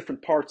these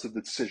different parts of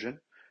the decision?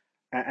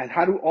 And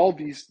how do all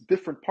these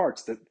different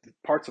parts, the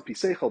parts of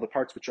Piseichel, the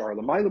parts which are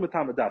L'mayla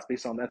Matam V'das,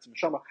 based on the Etzem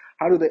Neshama,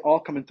 how do they all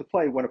come into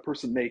play when a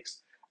person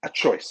makes a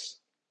choice?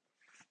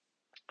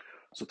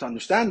 So to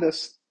understand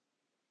this,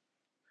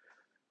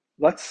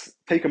 let's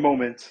take a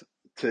moment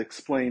to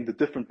explain the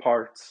different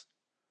parts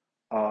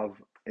of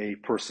a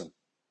person.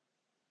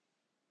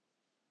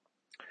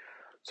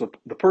 So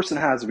the person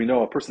has, we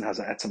know a person has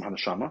an etzem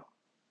haneshama.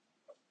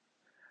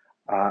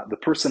 The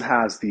person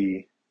has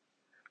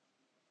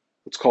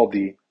what's called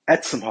the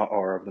etzem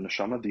ha'or of the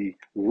neshama, the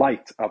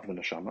light of the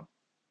neshama.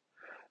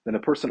 Then a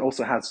person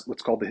also has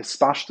what's called the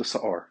hispashtus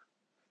ha'or,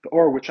 the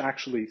or which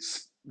actually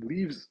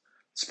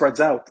spreads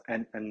out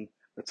and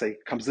let's say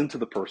comes into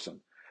the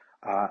person.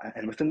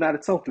 And within that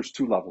itself, there's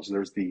two levels.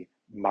 There's the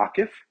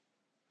makif,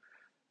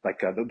 like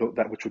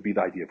that which would be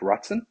the idea of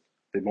ratzin,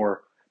 the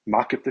more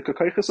makif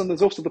dikakaichus, and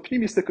there's also the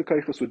pnimis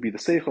dikakaichus would be the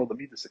seichel, the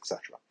midas, etc.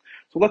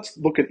 So let's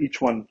look at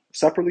each one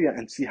separately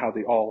and see how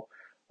they all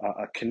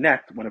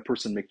connect when a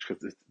person makes a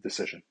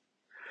decision.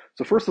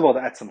 So first of all, the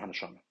etzem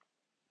haneshama.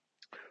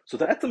 So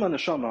the etzem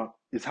haneshama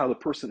is how the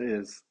person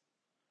is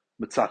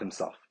mitzat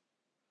himself.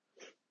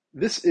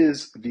 This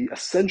is the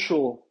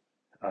essential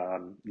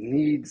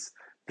needs,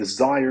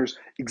 desires,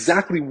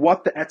 exactly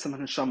what the etzem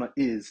haneshama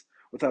is,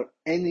 without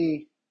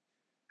any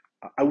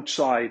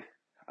outside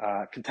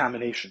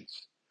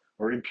contaminations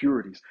or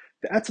impurities.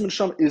 The etzem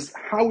neshama is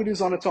how it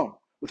is on its own,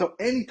 without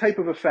any type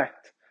of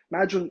effect.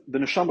 Imagine the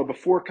neshama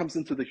before it comes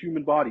into the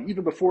human body,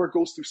 even before it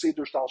goes through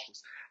seder stalshus.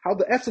 How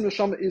the etzem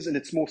neshama is in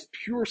its most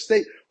pure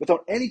state,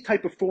 without any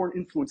type of foreign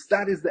influence.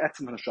 That is the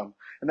etzem neshama,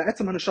 and the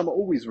etzem neshama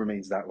always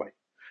remains that way.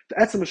 The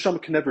etzem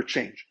neshama can never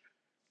change.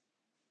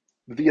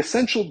 The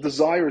essential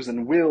desires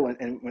and will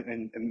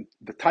and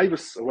the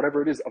taivus or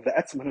whatever it is of the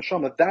etzem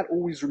neshama, that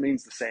always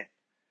remains the same.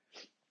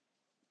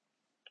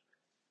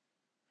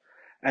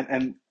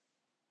 And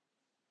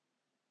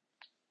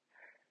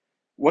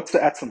what's the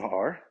etzem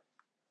ha'or?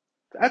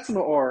 The etzem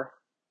ha'or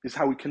is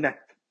how we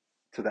connect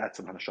to the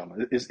etzem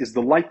haneshama. Is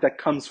the light that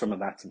comes from an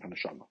etzem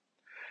haneshama.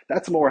 The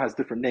etzem ha'or has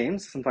different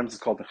names. Sometimes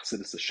it's called the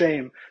chassidus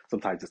Hashem.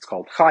 Sometimes it's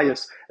called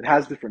chayas. It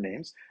has different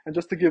names. And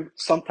just to give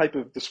some type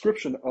of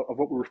description of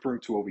what we're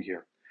referring to over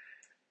here.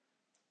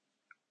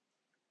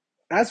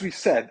 As we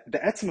said, the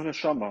etzem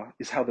haneshama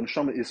is how the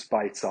neshama is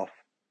by itself.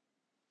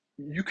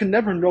 You can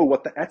never know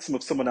what the etzem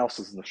of someone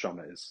else's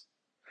neshama is.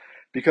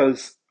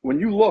 Because when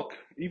you look,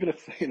 even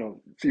if,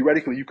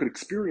 theoretically you could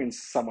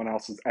experience someone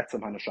else's etzem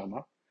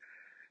haneshama,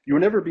 you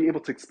will never be able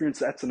to experience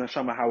the etzem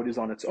haneshama how it is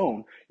on its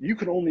own. You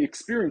can only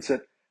experience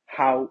it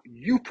how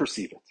you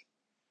perceive it.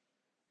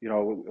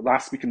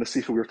 Last week in the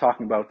Sicha we were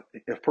talking about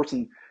if a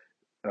person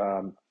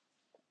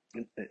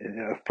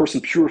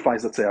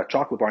purifies, let's say, a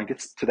chocolate bar and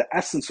gets to the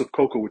essence of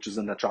cocoa which is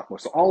in that chocolate bar.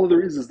 So all there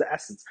is the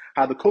essence,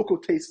 how the cocoa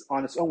tastes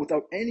on its own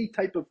without any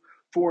type of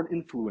foreign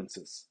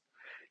influences.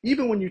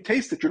 Even when you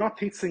taste it, you're not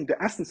tasting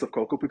the essence of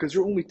cocoa because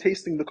you're only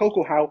tasting the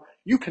cocoa how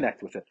you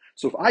connect with it.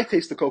 So if I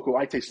taste the cocoa,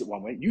 I taste it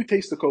one way. You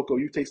taste the cocoa,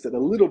 you taste it a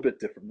little bit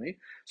differently.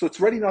 So it's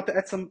really not the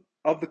etzem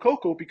of the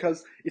cocoa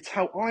because it's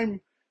how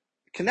I'm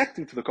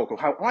connecting to the cocoa,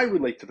 how I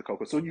relate to the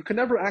cocoa. So you can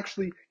never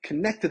actually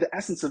connect to the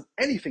essence of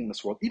anything in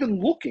this world.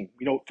 Even looking,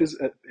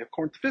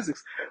 according to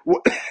physics,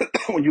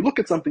 when you look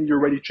at something, you're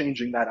already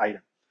changing that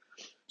item.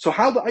 So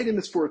how the item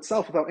is for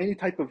itself without any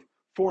type of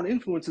foreign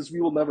influences, we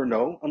will never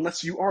know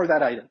unless you are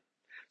that item.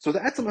 So the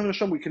etzem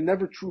hanashama we can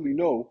never truly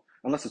know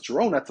unless it's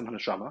your own etzem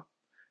hanashama,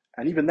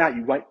 and even that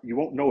you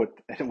won't know it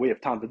in a way of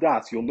tam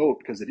v'das. You'll know it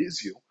because it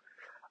is you.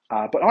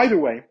 But either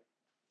way,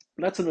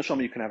 an etzem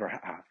hanashama you can never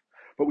have.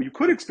 But what you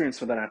could experience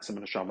for that etzem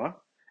hanashama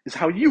is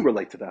how you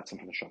relate to that etzem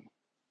hanashama.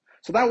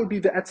 So that would be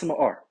the etzem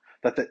ar.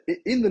 That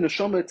in the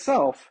neshama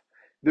itself,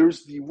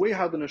 there's the way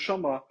how the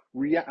neshama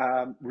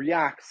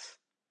reacts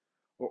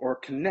or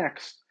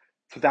connects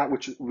to that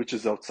which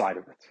is outside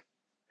of it.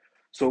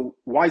 So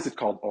why is it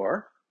called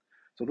or?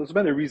 So there's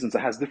many reasons.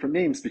 It has different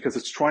names because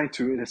it's trying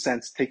to, in a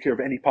sense, take care of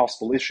any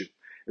possible issue.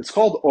 It's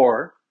called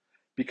or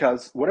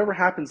because whatever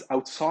happens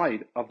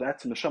outside of the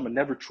etzem neshama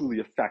never truly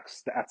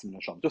affects the etzem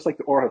neshama. Just like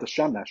the or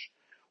hashemesh,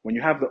 when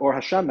you have the or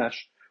hashemesh,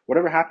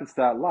 whatever happens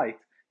to that light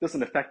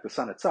doesn't affect the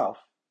sun itself.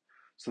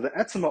 So the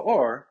etzem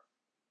or,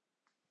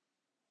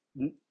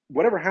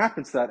 whatever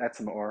happens to that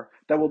etzem or,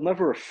 that will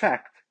never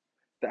affect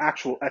the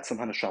actual etzem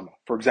hanashama.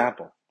 For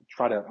example,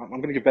 I'm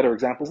going to give better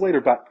examples later,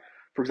 but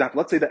for example,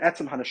 let's say the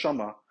etzem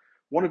hanashama,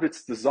 one of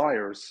its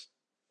desires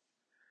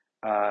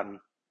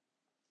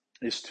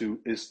is to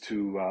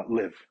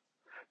live.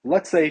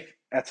 Let's say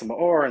etzem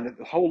or and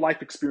the whole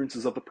life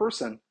experiences of the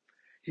person,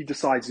 he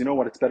decides, you know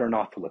what, it's better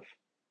not to live.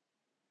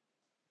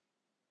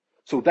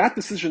 So that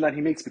decision that he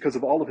makes because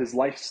of all of his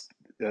life's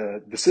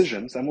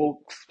decisions, and we'll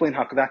explain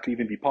how that could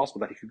even be possible,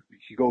 that he could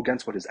go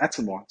against what his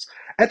etzem wants.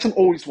 Etzem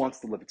always wants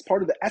to live. It's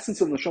part of the essence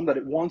of the neshama that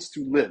it wants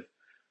to live.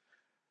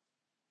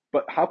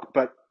 But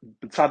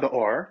b'tzad the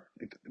or,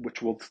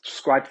 which we'll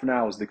describe for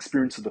now as the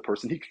experience of the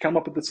person, he could come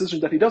up with a decision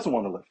that he doesn't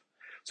want to live.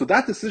 So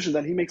that decision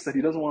that he makes that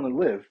he doesn't want to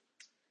live,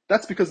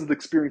 that's because of the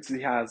experience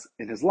he has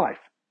in his life.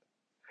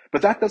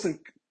 But that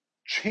doesn't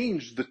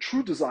change the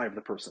true desire of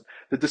the person.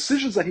 The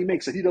decisions that he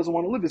makes that he doesn't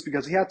want to live is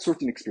because he had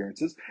certain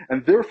experiences,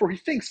 and therefore he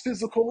thinks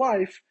physical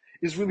life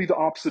is really the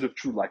opposite of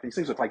true life. And he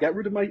thinks, if I get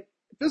rid of my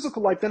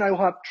physical life, then I will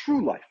have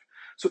true life.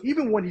 So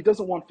even when he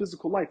doesn't want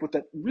physical life, what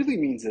that really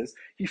means is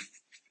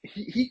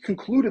he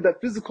concluded that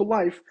physical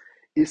life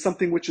is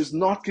something which is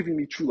not giving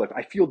me true life.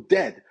 I feel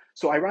dead.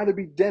 So I'd rather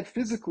be dead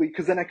physically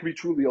because then I can be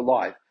truly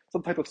alive.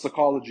 Some type of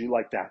psychology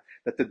like that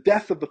the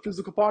death of the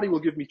physical body will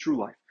give me true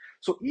life.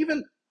 So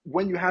even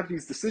when you have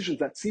these decisions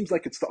that seems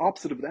like it's the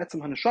opposite of the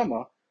etzem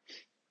haneshama,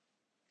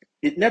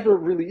 it never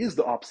really is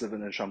the opposite of the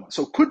neshama.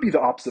 So it could be the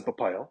opposite of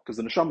papayel, because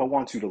the neshama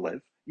wants you to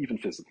live, even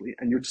physically,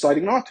 and you're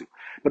deciding not to.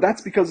 But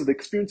that's because of the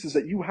experiences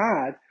that you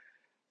had,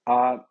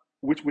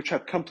 which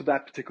have come to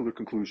that particular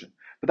conclusion.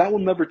 But that will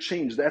never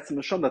change the etzem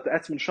neshama, that the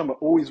etzem neshama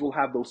always will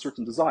have those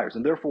certain desires.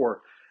 And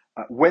therefore,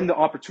 when the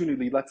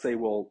opportunity, let's say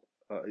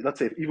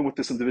even with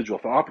this individual,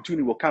 if an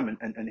opportunity will come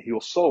and he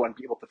will sow and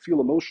be able to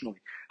feel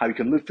emotionally how he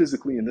can live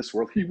physically in this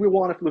world, he will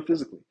want to live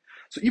physically.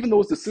 So even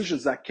those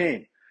decisions that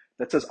came,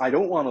 that says, I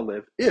don't want to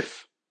live,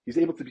 if he's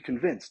able to be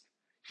convinced,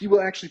 he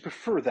will actually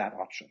prefer that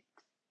option.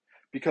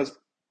 Because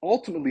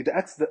ultimately, the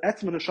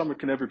etzem neshama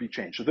can never be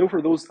changed. So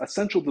therefore, those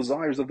essential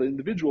desires of the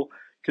individual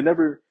can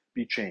never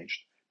be changed.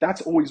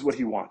 That's always what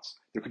he wants.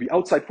 There could be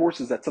outside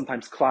forces that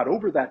sometimes cloud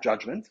over that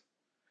judgment,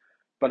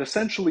 but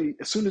essentially,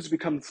 as soon as it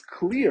becomes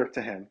clear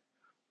to him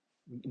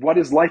what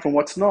is life and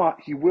what's not,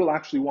 he will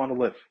actually want to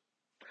live.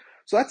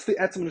 So that's the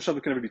etzem neshama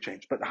that can never be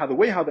changed. But how the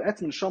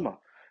etzem neshama,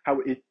 how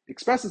it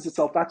expresses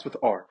itself, that's with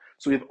or.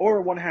 So we have or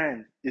on one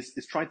hand is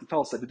trying to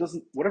tell us that it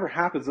doesn't, whatever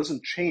happens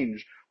doesn't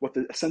change what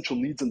the essential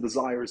needs and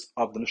desires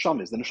of the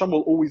neshama is. The neshama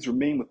will always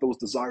remain with those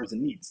desires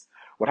and needs.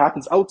 What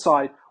happens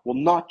outside will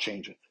not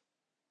change it.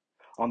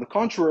 On the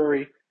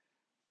contrary,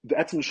 the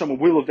etzem neshama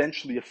will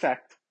eventually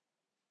affect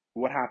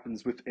what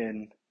happens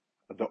within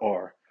the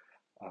or,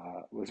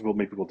 as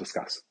we'll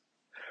discuss.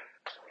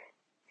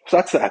 So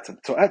that's the etzem.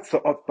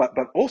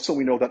 But also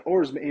we know that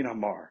or is me'ein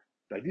hamar.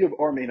 The idea of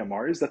or me'ein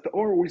hamar is that the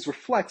or always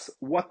reflects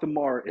what the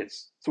mar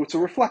is. So it's a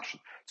reflection.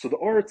 So the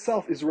or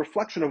itself is a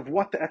reflection of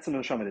what the etzem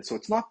neshama is. So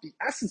it's not the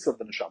essence of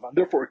the neshama, and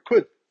therefore it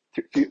could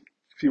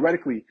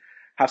theoretically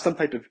have some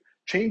type of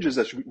changes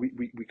as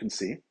we can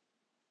see.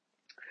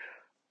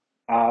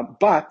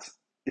 But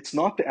it's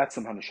not the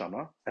etzem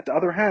haneshama. At the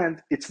other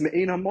hand, it's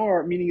me'ein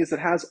hamar, meaning is it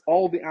has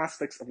all the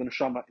aspects of the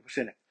neshama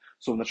within it.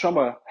 So the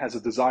neshama has a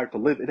desire to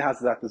live. It has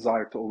that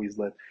desire to always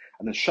live.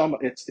 And the neshama,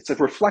 it's a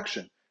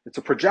reflection. It's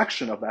a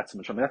projection of that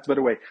neshama. That's a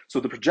better way.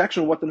 So the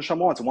projection of what the neshama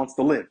wants, it wants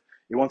to live.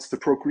 It wants to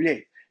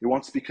procreate. It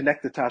wants to be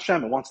connected to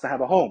Hashem. It wants to have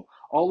a home.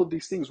 All of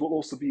these things will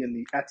also be in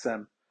the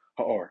etzem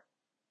ha'or.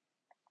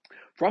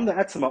 From the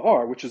etzem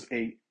ha'or, which is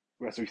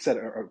as we said,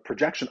 a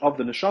projection of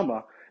the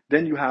neshama,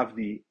 then you have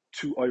the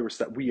two oiros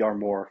that we are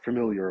more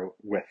familiar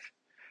with,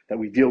 that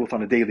we deal with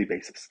on a daily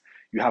basis.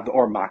 You have the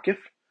or makif,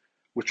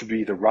 which would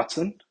be the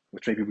Ratzon,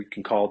 which maybe we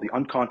can call the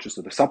unconscious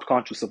or the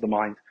subconscious of the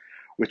mind,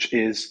 which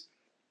is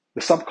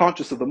the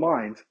subconscious of the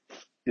mind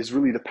is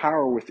really the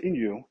power within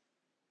you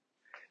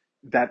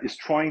that is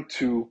trying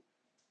to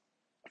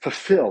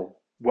fulfill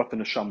what the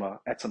neshama,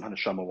 etzem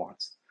haneshama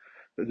wants.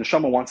 The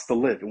neshama wants to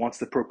live, it wants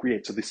to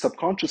procreate. So the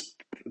subconscious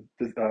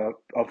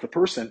of the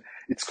person,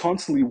 it's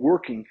constantly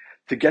working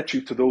to get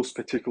you to those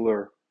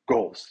particular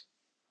goals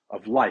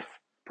of life,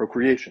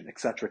 procreation,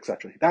 etc.,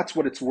 etc. That's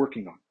what it's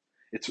working on.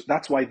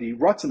 That's why the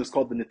Ratzon is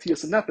called the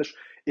Netiyas Nefesh.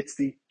 It's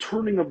the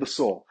turning of the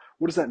soul.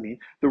 What does that mean?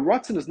 The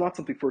Ratzon is not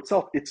something for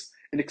itself. It's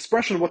an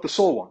expression of what the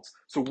soul wants.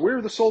 So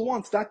where the soul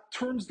wants, that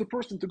turns the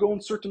person to go in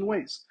certain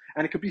ways.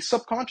 And it could be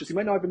subconscious. You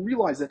might not even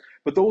realize it,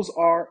 but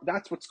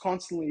that's what's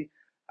constantly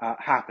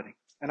happening.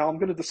 And I'm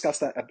going to discuss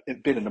that a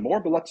bit in more,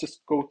 but let's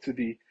just go to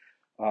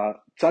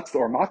that's the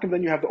Or Malkim,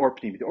 then you have the Or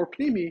Pnimi. The Or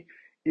Pnimi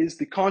is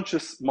the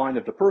conscious mind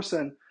of the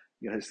person,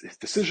 his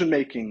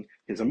decision-making,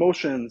 his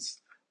emotions,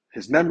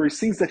 his memories,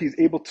 things that he's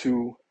able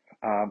to,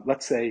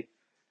 let's say,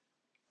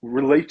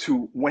 relate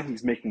to when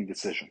he's making a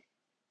decision,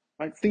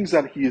 right? Things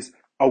that he is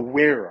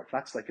aware of.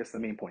 That's, I guess, the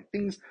main point.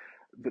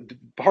 The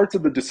parts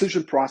of the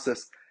decision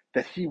process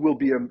that he will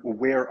be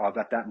aware of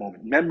at that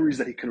moment. Memories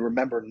that he can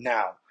remember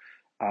now.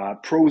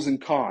 Pros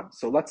and cons.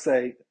 So let's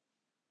give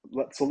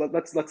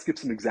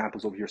some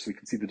examples over here so we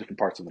can see the different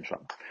parts of the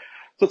neshama.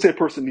 So let's say a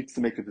person needs to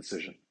make a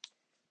decision.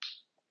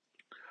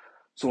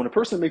 So when a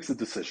person makes a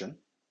decision,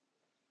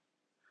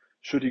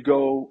 should he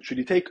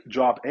take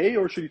job A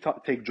or should he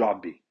take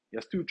job B? He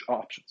has two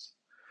options.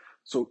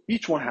 So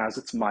each one has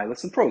its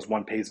milas and pros.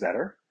 One pays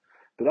better,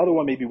 but the other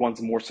one maybe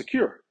one's more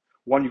secure.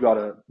 One, you got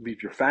to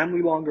leave your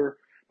family longer,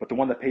 but the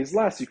one that pays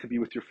less, you could be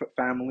with your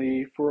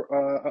family for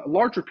a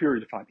larger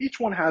period of time. Each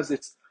one has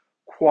its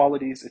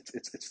qualities,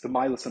 it's the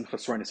milas and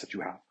chesronis that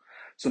you have.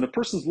 So when a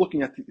person's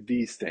looking at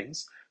these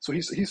things, so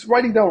he's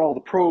writing down all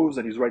the pros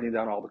and he's writing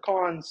down all the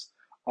cons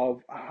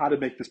of how to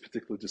make this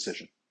particular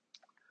decision.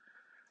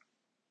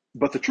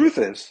 But the truth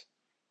is,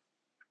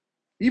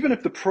 even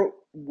if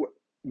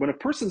when a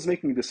person's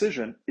making a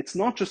decision, it's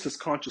not just his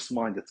conscious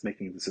mind that's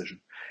making a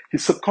decision.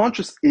 His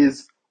subconscious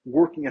is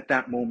working at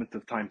that moment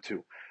of time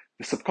too.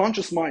 The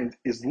subconscious mind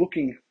is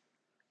looking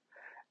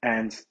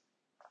and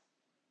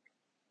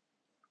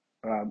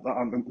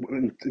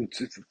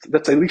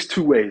that's at least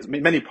two ways,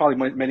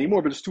 probably many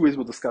more, but there's two ways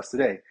we'll discuss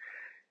today.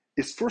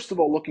 Is first of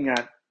all looking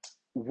at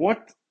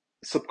what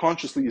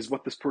subconsciously is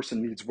what this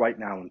person needs right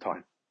now in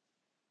time,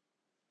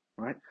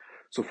 right?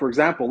 So for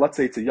example, let's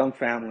say it's a young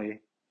family,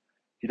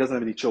 he doesn't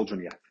have any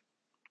children yet.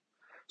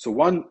 So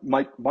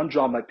one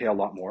job might pay a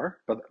lot more,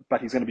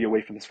 but he's going to be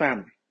away from his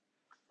family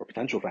or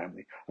potential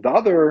family. The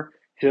other,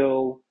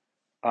 he'll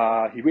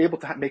be able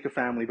to make a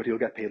family, but he'll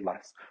get paid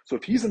less. So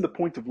if he's in the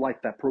point of life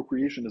that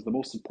procreation is the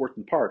most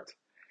important part,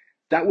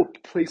 that will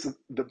place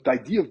the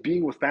idea of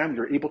being with family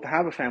or able to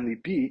have a family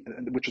B,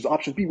 which is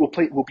option B,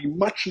 will be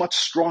much, much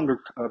stronger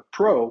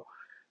pro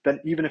than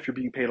even if you're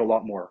being paid a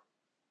lot more.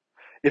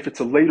 If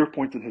it's a later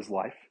point in his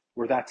life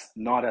where that's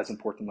not as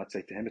important, let's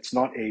say to him, it's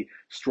not a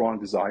strong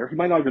desire. He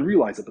might not even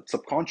realize it, but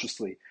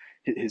subconsciously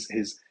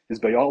his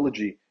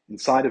biology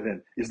inside of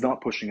him is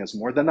not pushing as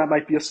more, then that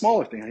might be a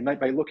smaller thing. He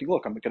might be looking,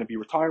 look, I'm going to be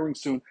retiring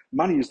soon.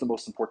 Money is the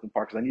most important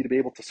part because I need to be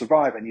able to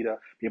survive. I need to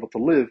be able to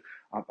live.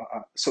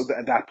 So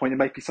at that point, it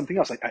might be something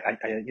else.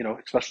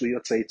 Especially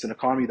let's say it's an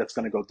economy that's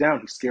going to go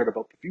down. He's scared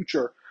about the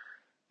future.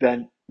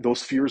 Then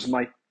those fears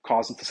might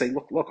cause him to say,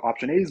 look,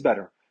 option A is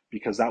better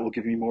because that will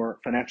give me more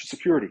financial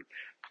security.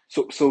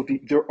 So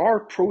there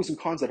are pros and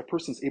cons that a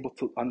person is able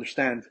to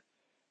understand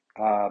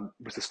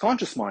with his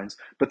conscious minds,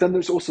 but then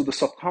there's also the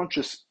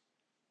subconscious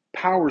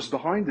powers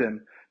behind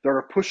him that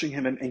are pushing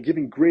him and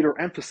giving greater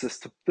emphasis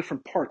to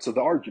different parts of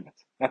the argument.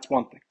 That's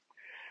one thing.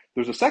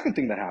 There's a second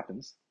thing that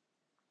happens,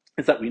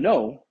 is that we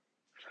know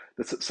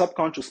that the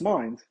subconscious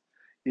mind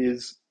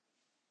is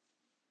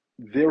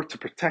there to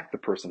protect the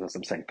person, as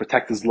I'm saying,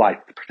 protect his life,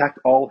 to protect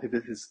all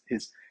his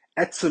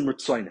etzem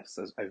ritzoinus,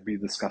 as I've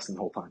been discussing the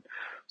whole time.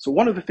 So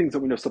one of the things that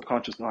we know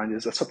subconscious mind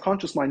is a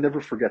subconscious mind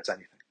never forgets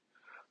anything.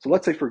 So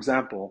let's say, for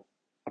example,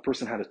 a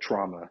person had a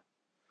trauma,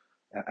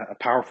 a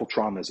powerful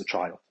trauma as a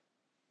child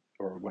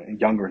or when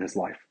younger in his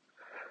life.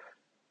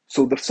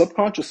 So the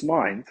subconscious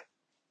mind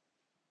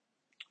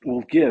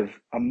will give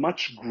a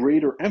much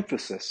greater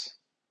emphasis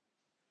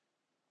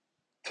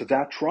to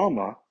that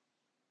trauma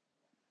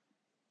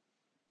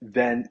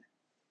than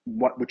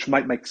which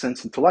might make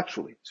sense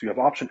intellectually. So you have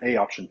option A,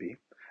 option B.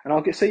 And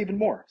I'll say even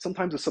more.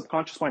 Sometimes the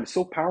subconscious mind is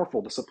so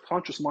powerful, the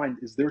subconscious mind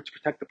is there to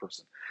protect the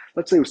person.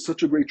 Let's say it was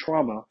such a great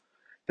trauma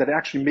that it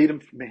actually made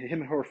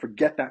him or her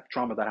forget that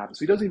trauma that happened.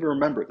 So he doesn't even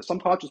remember it. The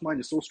subconscious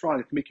mind is so strong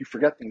it can make you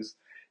forget things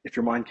if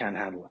your mind can't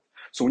handle it.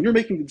 So when you're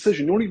making the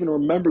decision, you don't even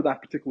remember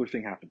that particular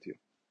thing happened to you.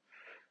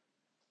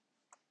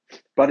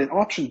 But in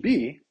option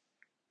B,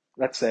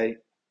 let's say,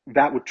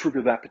 that would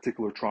trigger that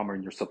particular trauma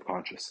in your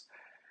subconscious.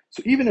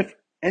 So even if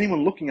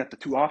anyone looking at the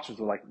two options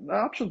are like,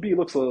 option B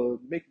makes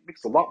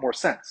a lot more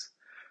sense.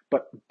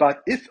 But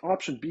if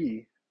option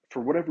B,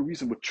 for whatever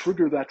reason, would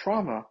trigger that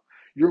trauma,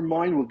 your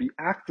mind will be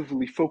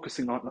actively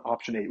focusing on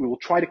option A. It will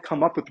try to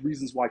come up with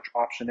reasons why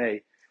option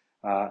A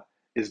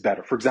is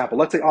better. For example,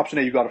 let's say option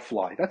A, you got to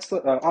fly. That's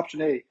the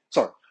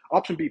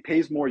option B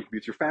pays more, you can be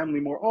with your family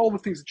more, all the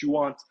things that you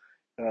want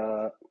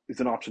is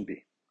an option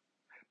B.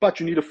 But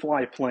you need to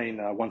fly a plane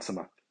once a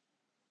month.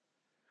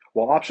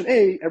 While option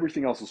A,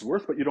 everything else is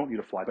worth, but you don't need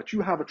to fly. But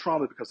you have a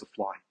trauma because of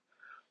flying.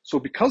 So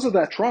because of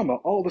that trauma,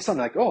 all of a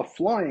sudden, like, oh,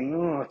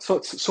 flying,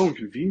 it's so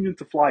inconvenient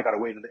to fly, I got to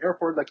wait in the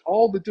airport, like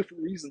all the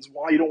different reasons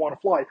why you don't want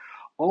to fly,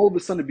 all of a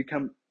sudden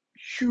become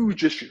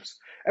huge issues.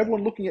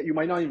 Everyone looking at you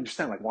might not even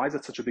understand, like, why is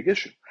that such a big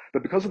issue?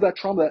 But because of that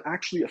trauma, that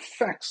actually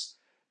affects,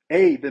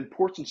 A, the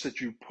importance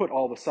that you put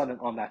all of a sudden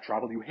on that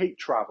travel. You hate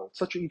travel,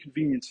 such an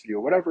inconvenience for you,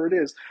 or whatever it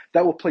is,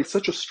 that will place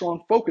such a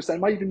strong focus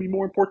that might even be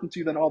more important to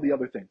you than all the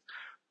other things.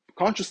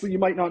 Consciously, you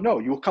might not know.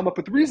 You will come up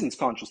with reasons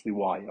consciously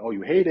why. Oh,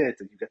 you hate it,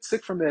 and you get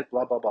sick from it,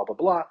 blah, blah, blah, blah,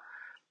 blah.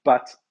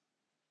 But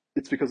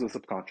it's because of the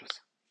subconscious.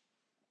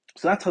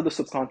 So that's how the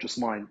subconscious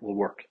mind will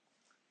work.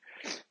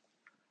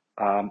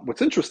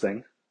 What's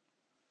interesting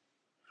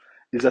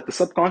is that the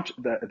subconscious,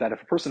 that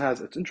if a person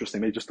has, it's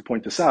interesting, maybe just to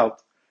point this out,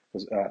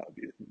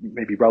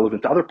 maybe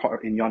relevant to other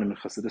part in Iyun and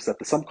Chassidus, that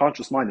the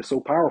subconscious mind is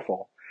so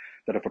powerful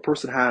that if a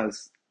person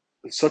has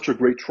such a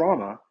great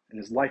trauma in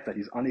his life that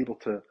he's unable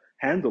to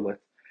handle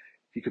it,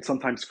 he could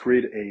sometimes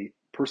create a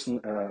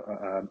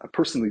personality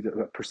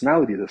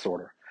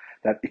disorder,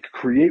 that it could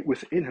create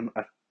within him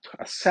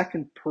a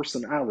second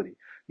personality,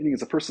 meaning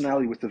it's a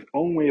personality with its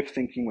own way of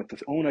thinking, with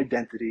its own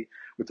identity,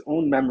 with its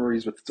own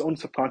memories, with its own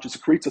subconscious.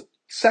 It creates a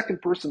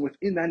second person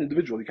within that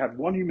individual. You have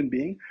one human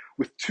being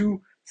with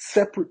two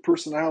separate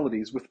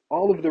personalities, with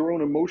all of their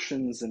own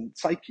emotions and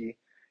psyche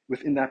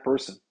within that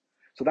person.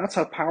 So that's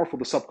how powerful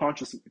the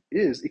subconscious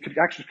is. It could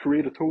actually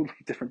create a totally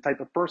different type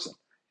of person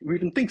who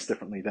even thinks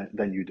differently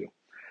than you do.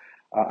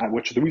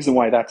 Which the reason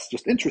why that's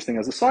just interesting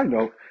as a side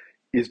note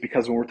is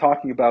because when we're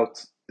talking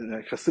about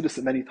Chassidus,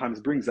 it many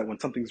times brings that when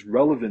something's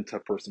relevant to a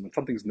person, when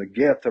something's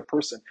negea to a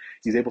person,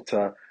 he's able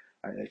to,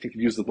 I think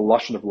he uses the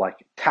lashon of like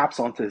taps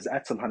onto his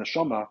etzem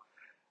hanashama,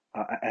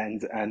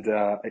 and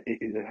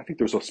I think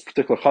there was a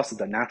particular chassid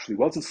that naturally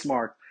wasn't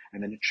smart,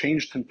 and then it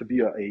changed him to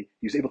be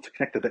he was able to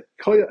connect to the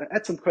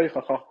etzem koyach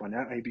hachachma,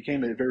 and he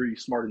became a very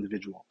smart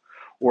individual.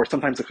 Or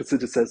sometimes the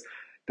Chassidus says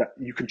that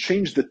you can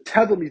change the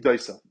teva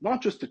midaisa,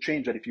 not just to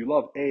change that if you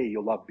love A,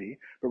 you'll love B,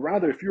 but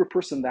rather if you're a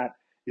person that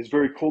is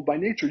very cold by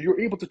nature, you're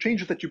able to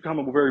change it that you become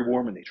a very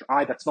warm in nature.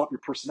 That's not your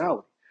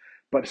personality.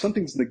 But if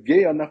something's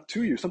negea enough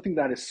to you, something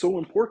that is so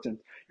important,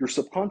 your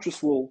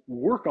subconscious will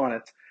work on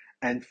it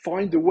and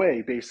find a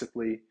way,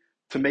 basically,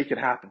 to make it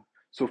happen.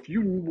 So if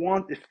you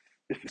want, if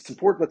it's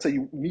important, let's say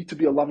you need to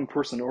be a loving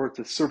person in order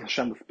to serve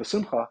Hashem with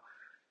besimcha,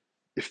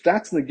 if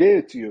that's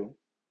negea to you,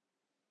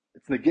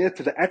 it's negea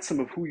to the etzem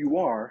of who you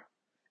are,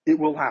 it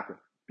will happen.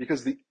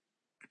 Because the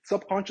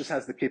subconscious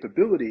has the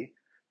capability,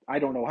 I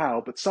don't know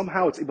how, but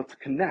somehow it's able to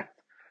connect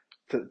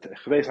to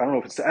I don't know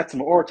if it's to etzem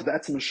or to the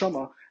etzem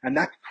neshama, and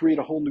that could create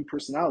a whole new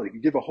personality. It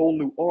could give a whole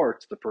new aura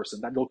to the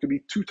person. That could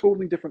be two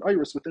totally different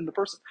iris within the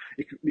person.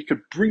 It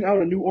could bring out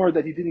a new aura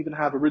that he didn't even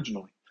have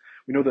originally.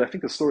 We know that, I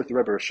think the story with the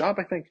Rebbe Rashab,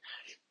 I think,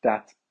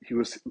 that when he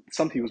was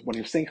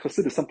saying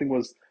Chassidus, something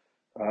was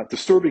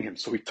disturbing him.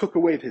 So he took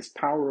away his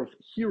power of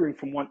hearing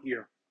from one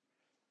ear.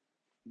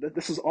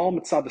 This is all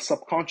mitzvah, the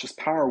subconscious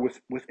power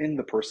within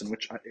the person,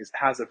 which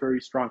has a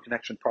very strong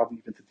connection, probably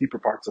even to deeper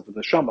parts of the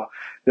neshama,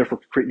 therefore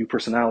create new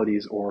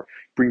personalities or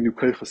bring new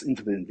koichos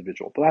into the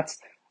individual. But that's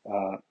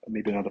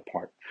maybe another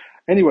part.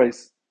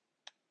 Anyways,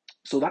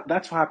 so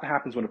that's what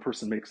happens when a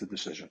person makes a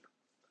decision.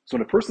 So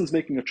when a person's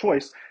making a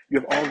choice, you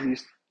have all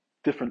these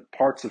different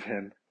parts of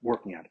him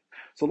working at it.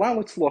 So now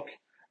let's look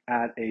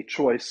at a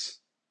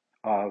choice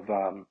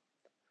within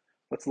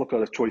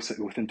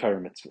Torah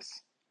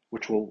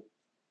mitzvahs,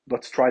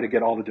 let's try to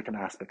get all the different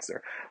aspects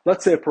there.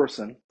 Let's say a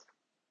person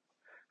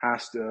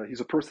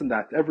he's a person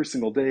that every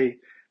single day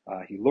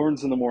he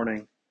learns in the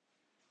morning,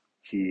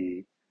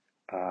 he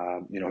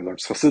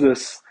learns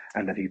Chassidus,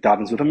 and then he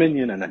davens with a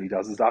minyan, and then he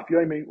does his daf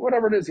yomi,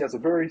 whatever it is. He has a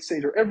very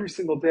seder every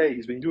single day.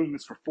 He's been doing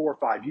this for 4 or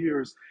 5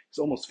 years. He's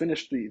almost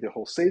finished the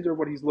whole seder of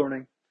what he's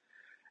learning.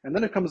 And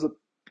then it comes a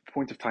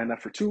point of time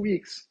that for 2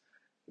 weeks,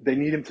 they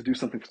need him to do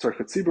something for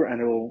Tzarchet Tzibur, and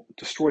it'll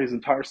destroy his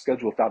entire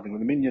schedule of davening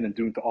with a minyan and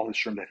doing all his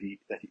shirm that he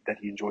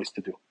enjoys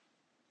to do.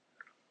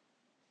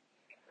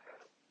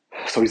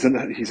 So he's in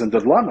the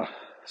dilemma.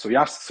 So he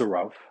asks the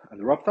Rav, and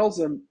the Rav tells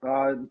him,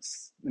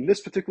 in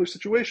this particular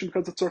situation,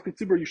 because of Tzarchet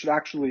Tzibur, you should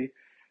actually,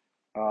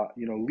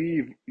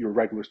 leave your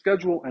regular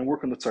schedule and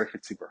work on the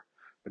Tzarchet Tzibur.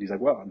 But he's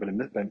like, well,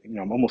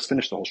 I'm almost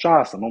finished the whole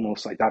Shas. I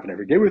daven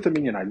every day with a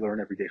minyan. I learn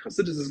every day.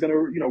 Chassidus is going to,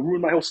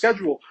 ruin my whole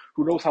schedule.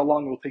 Who knows how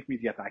long it will take me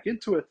to get back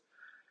into it?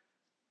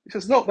 He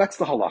says, no, that's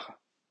the halacha.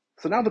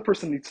 So now the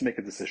person needs to make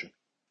a decision.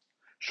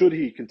 Should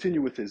he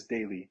continue with his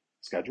daily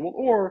schedule,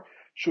 or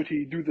should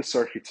he do the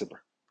Tzarchet Tzibur?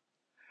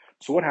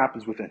 So what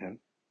happens within him?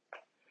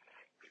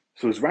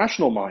 So his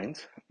rational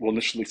mind will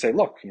initially say,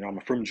 look, I'm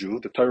a firm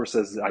Jew. The Torah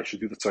says I should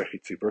do the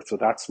Tzarchet Tzibur, so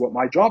that's what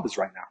my job is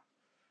right now.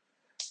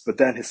 But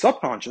then his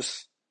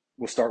subconscious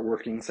will start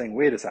working and saying,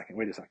 wait a second.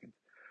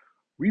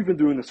 We've been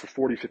doing this for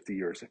 40, 50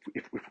 years.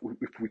 If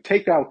we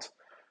take out,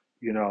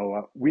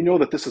 we know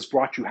that this has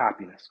brought you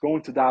happiness.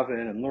 Going to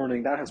daven and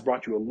learning, that has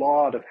brought you a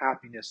lot of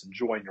happiness and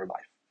joy in your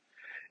life.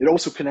 It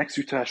also connects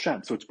you to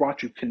Hashem. So it's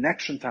brought you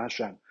connection to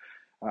Hashem.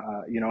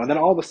 And then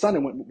all of a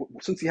sudden,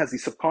 since he has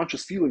these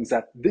subconscious feelings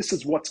that this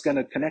is what's going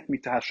to connect me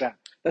to Hashem,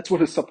 that's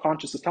what his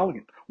subconscious is telling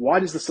him. Why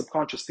does the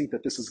subconscious think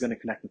that this is going to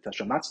connect me to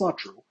Hashem? That's not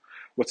true.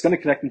 What's going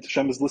to connect me to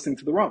Hashem is listening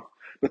to the Rav.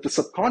 But the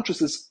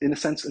subconscious is, in a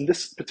sense, in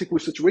this particular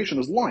situation,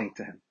 is lying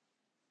to him.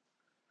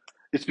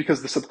 It's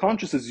because the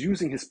subconscious is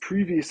using his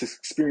previous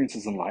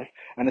experiences in life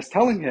and is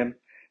telling him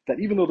that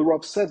even though the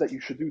Rav said that you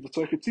should do the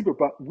Tzorchei Tzibur,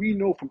 but we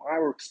know from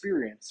our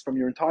experience, from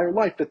your entire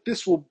life, that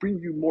this will bring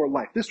you more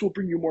life. This will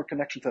bring you more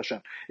connection to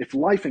Hashem. If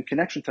life and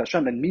connection to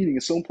Hashem and meaning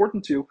is so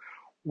important to you,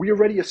 we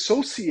already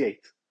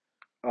associate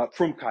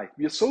frumkeit.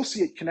 We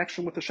associate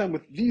connection with Hashem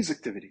with these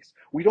activities.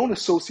 We don't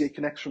associate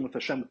connection with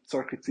Hashem with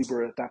Tzorchei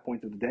Tzibur at that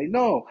point of the day.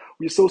 No,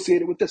 we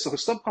associate it with this. So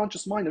his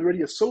subconscious mind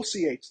already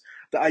associates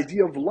the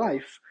idea of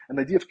life and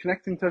the idea of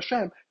connecting to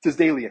Hashem to his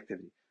daily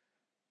activity,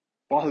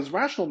 while his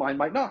rational mind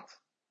might not.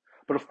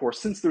 But of course,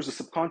 since there's a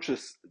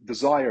subconscious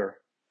desire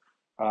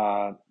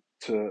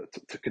to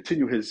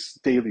continue his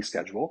daily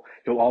schedule,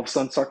 he'll all of a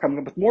sudden start coming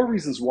up with more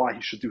reasons why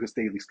he should do his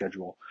daily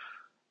schedule.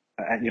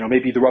 And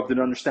maybe the Rav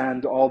didn't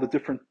understand all the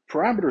different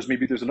parameters.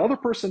 Maybe there's another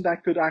person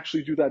that could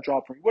actually do that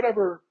job for him.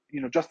 Whatever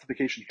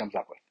justification he comes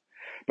up with.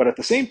 But at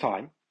the same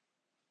time,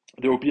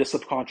 there will be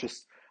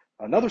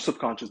another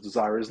subconscious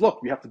desire is,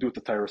 look, we have to do what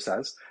the Torah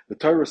says. The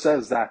Torah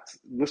says that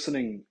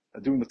doing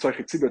the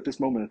Tzorchei Tzibur at this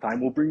moment in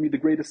time will bring me the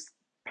greatest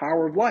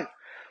power of life.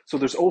 So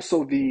there's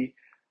also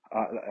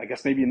I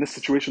guess maybe in this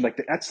situation, like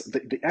the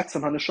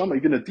Etzem HaNeshama,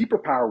 even a deeper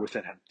power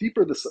within him,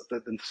 deeper than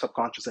the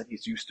subconscious that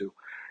he's used to,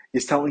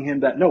 is telling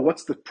him that, no,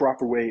 what's the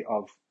proper way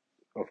of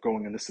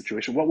going in this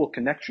situation? What will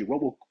connect you? What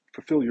will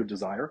fulfill your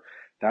desire?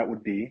 That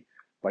would be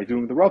by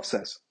doing the Rav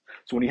says.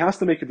 So when he has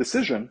to make a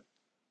decision,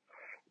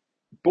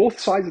 both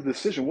sides of the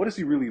decision, what is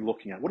he really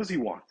looking at? What does he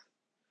want?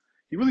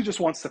 He really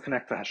just wants to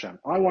connect to Hashem.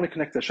 I want to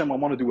connect to Hashem. I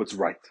want to do what's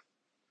right.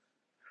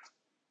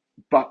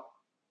 But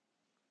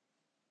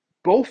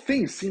both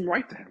things seem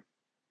right to him.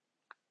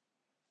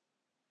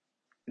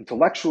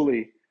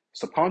 Intellectually,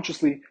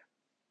 subconsciously,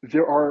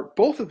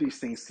 both of these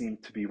things seem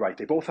to be right.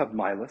 They both have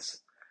milas,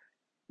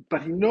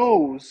 but he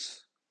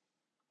knows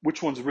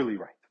which one's really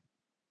right.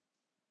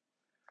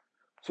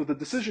 So the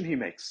decision he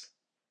makes,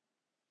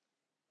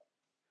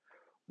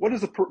 what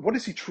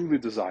does he truly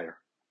desire?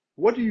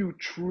 What do you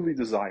truly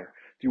desire?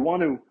 Do you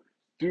want to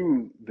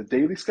do the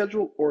daily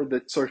schedule or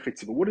the Tzorchei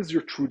Tzibur? What is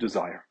your true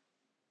desire?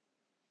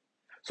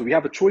 So we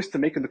have a choice to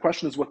make, and the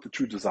question is what the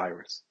true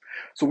desire is.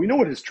 So we know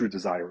what his true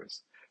desire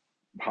is.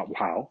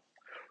 How?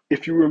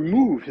 If you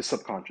remove his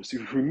subconscious, if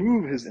you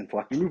remove his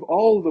intellect, remove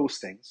all of those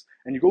things,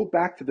 and you go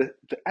back to the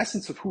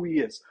essence of who he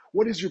is,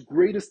 what is your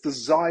greatest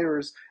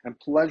desires and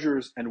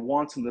pleasures and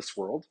wants in this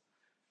world?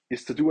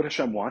 Is to do what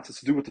Hashem wants, is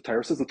to do what the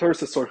Torah says. The Torah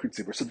says Tzorchei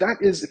Tzibur. So that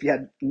is, if he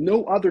had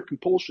no other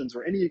compulsions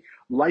or any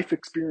life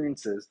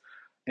experiences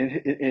in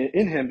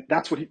him,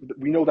 that's what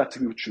we know that to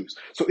be would choose.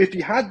 So if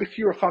he had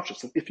Bechira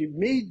Chavshus, if he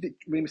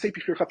when we say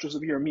Bechira Chavshus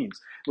over here means,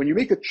 when you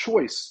make a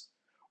choice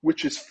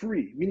which is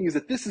free, meaning is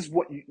that this is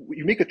what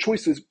you make a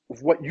choice of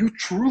what you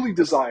truly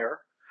desire.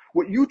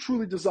 What you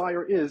truly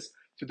desire is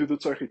to do the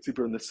Tzorchei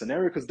Tzibur in this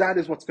scenario, because that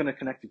is what's going to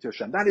connect you to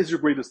Hashem. That is your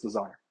greatest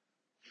desire.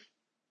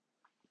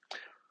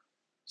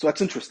 So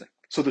that's interesting.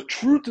 So the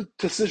true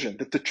decision,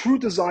 that the true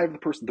desire of the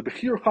person, the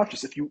Bechira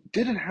Chavshus, if you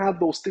didn't have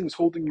those things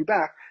holding you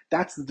back,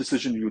 that's the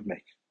decision you would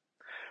make.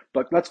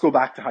 But let's go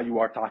back to how you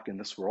are talking in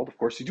this world. Of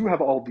course, you do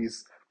have all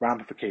these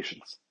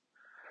ramifications.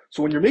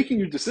 So when you're making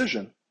your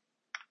decision,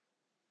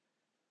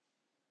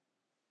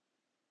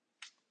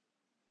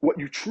 what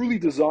you truly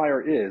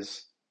desire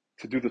is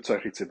to do the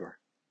Tzorchei Tzibur.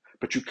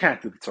 But you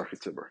can't do the Tzorchei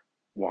Tzibur.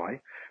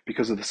 Why?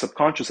 Because of the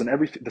subconscious and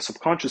everything. The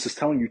subconscious is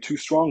telling you too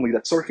strongly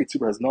that Tzorchei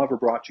Tzibur has never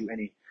brought you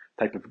any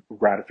type of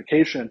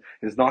gratification.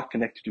 It is not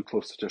connected you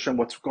closer to Hashem.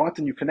 What's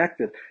gotten you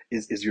connected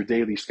is your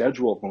daily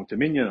schedule of going to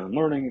minyan and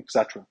learning,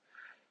 etc.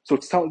 So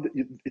it's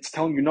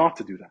telling you not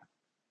to do that.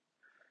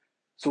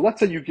 So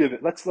let's say you give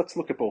it. Let's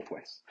look at both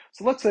ways.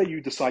 So let's say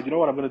you decide, you know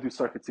what, I'm going to do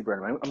Tzorchei Tzibur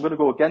anyway. I'm going to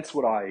go against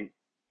what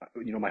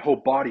my whole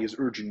body is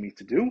urging me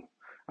to do.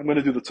 I'm going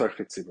to do the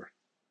Tzorchei Tzibur.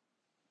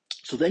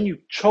 So then you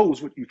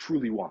chose what you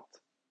truly want.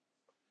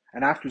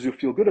 And afterwards you'll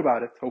feel good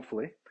about it,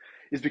 hopefully,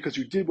 is because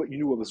you did what you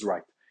knew was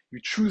right. You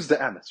choose the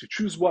emes. You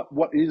choose what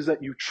it is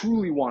that you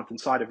truly want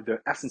inside of the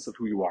essence of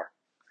who you are.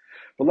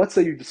 But let's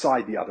say you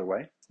decide the other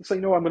way. Let's say,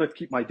 I'm going to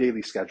keep my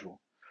daily schedule.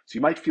 So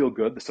you might feel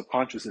good, the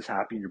subconscious is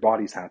happy, your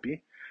body's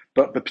happy,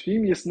 but the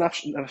pnimius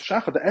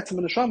nafshacha, the etzem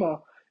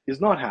neshama,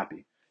 is not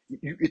happy.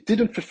 It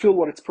didn't fulfill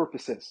what its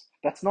purpose is.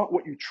 That's not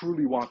what you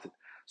truly wanted.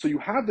 So you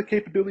have the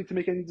capability to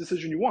make any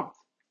decision you want.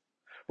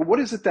 But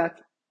what is it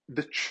that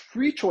the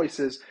free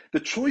choice is? The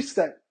choice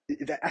the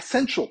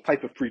essential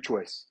type of free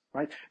choice,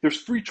 right? There's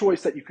free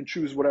choice that you can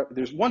choose whatever.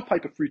 There's one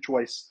type of free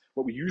choice.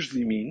 What we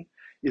usually mean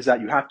is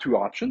that you have two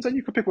options and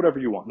you can pick whatever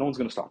you want. No one's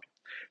going to stop you.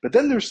 But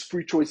then there's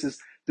free choices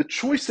the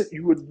choice that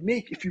you would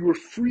make if you were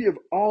free of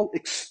all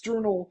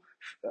external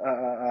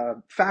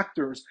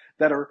factors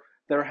that are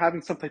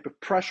having some type of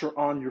pressure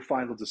on your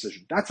final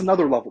decision. That's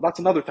another level. That's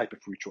another type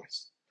of free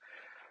choice.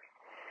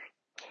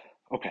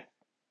 Okay.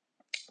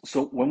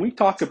 So when we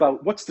talk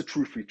about what's the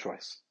true free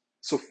choice,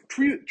 so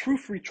true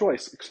free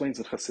choice, explains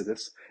in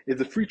Chassidus, is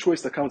the free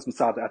choice that comes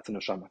mitzad etzem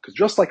neshama. Because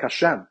just like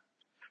Hashem,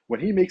 when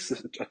he makes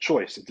a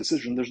choice, a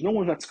decision, there's no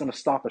one that's going to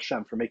stop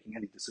Hashem from making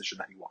any decision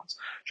that he wants.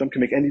 Hashem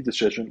can make any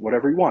decision,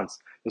 whatever he wants.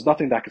 There's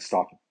nothing that can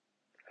stop him.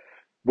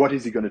 What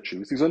is he going to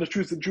choose? He's going to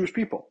choose the Jewish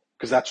people,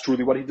 because that's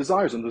truly what he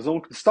desires, and there's no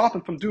one can stop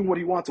him from doing what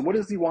he wants. And what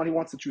does he want? He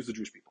wants to choose the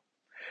Jewish people.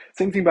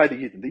 Same thing by the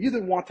Yidden. The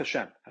Yidden want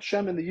Hashem.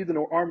 Hashem and the Yidden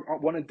are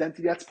one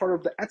identity. That's part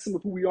of the etzem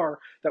of who we are,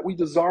 that we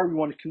desire, we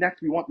want to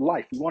connect, we want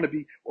life. We want to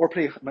be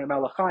Orpei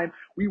Malachayim.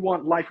 We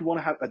want life, we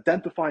want to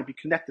identify and be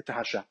connected to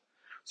Hashem.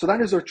 So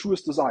that is our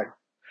truest desire.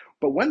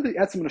 But when the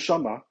etzem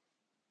neshama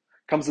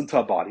comes into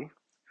a body,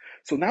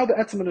 so now the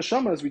etzem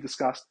neshama, as we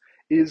discussed,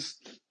 is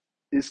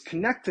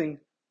connecting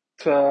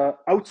to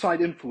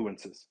outside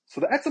influences. So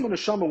the etzem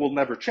neshama will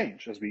never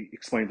change, as we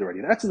explained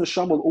already. The etzem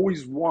neshama will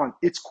always want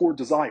its core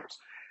desires.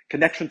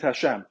 Connection to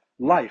Hashem,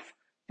 life,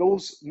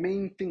 those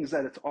main things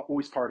that it's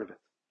always part of it.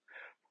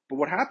 But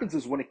what happens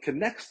is when it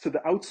connects to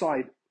the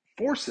outside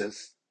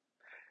forces,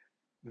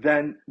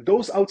 then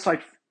those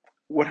outside,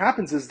 what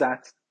happens is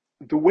that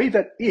the way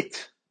that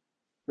it,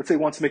 let's say,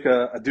 wants to make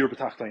a dir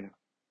b'tachtonim.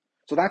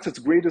 So that's its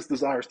greatest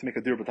desire, is to make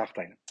a dir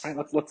b'tachtonim. Right?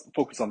 Let's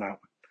focus on that one.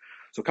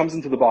 So it comes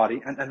into the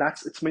body, and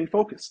that's its main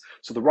focus.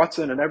 So the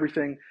ratzon and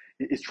everything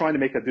is trying to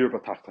make a dir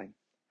b'tachtonim.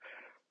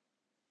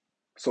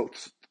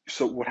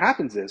 So what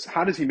happens is,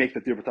 how does he make the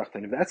dir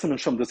b'tachtonim? The etzem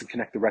neshama doesn't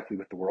connect directly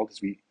with the world, as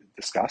we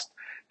discussed.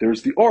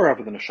 There's the aura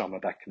of the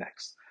neshama that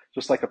connects.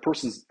 Just like a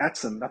person's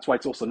etzem, that's why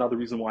it's also another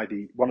reason why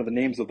one of the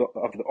names of the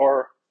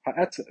aura,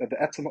 the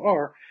etzem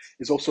aura,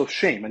 is also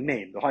shame, a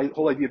name. The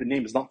whole idea of a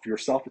name is not for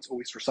yourself, it's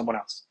always for someone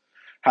else.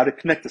 How to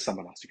connect to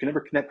someone else. You can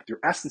never connect with your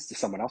essence to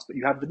someone else, but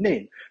you have the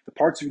name. The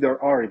parts of you that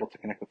are able to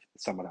connect with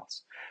someone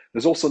else.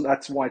 There's also,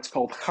 that's why it's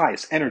called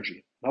chayes,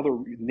 energy. Another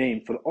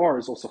name for the aura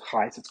is also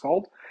chayes, it's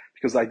called,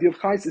 because the idea of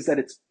chayes is that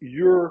it's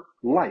your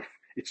life,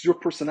 it's your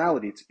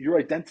personality, it's your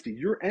identity,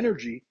 your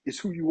energy is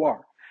who you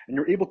are. And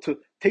you're able to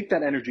take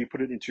that energy,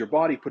 put it into your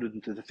body, put it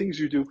into the things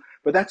you do,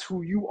 but that's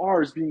who you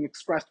are, is being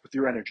expressed with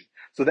your energy.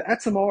 So the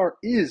etzem aura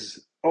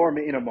is aura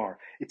me'in amar.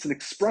 It's an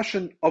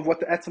expression of what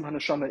the etzem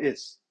haneshama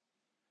is.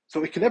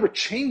 So it can never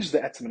change the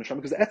etzem neshama,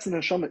 because the etzem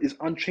neshama is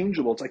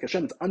unchangeable. It's like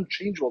Hashem, it's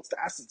unchangeable, it's the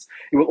essence.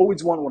 It will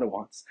always want what it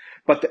wants.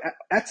 But the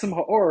etzem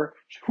ha'or,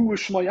 hu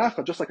is shma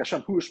yachad, just like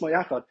Hashem, hu is shma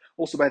yachad,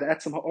 also by the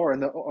etzem ha'or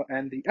and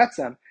the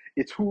etzem,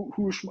 it's hu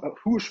is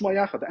shma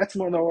yachad. The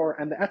etzem ha'or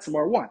and the etzem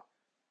are one.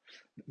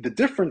 The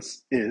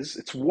difference is,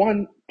 it's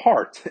one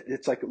part.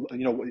 It's like,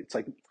 it's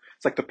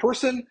like the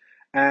person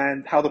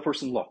and how the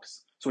person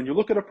looks. So when you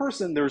look at a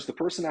person, there's the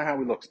person and how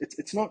he looks.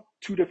 It's not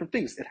two different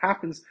things. It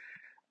happens.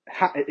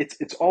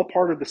 It's all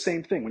part of the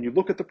same thing. When you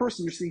look at the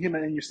person, you're seeing him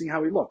and you're seeing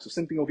how he looks. So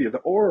same thing over here. The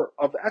aura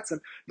of the etzem,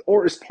 the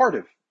aura is part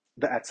of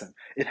the etzem.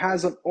 It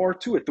has an aura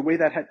to it, the way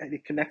that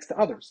it connects to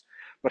others.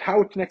 But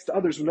how it connects to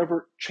others will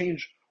never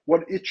change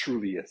what it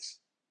truly is.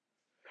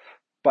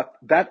 But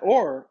that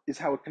aura is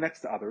how it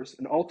connects to others,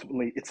 and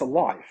ultimately it's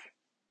alive.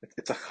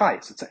 It's a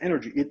chayes, it's an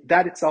energy.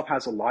 That itself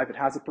has a life, it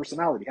has a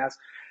personality,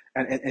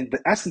 and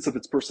the essence of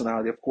its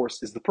personality, of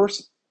course, is the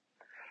person.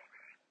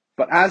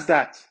 But as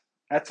that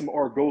etzem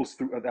aura goes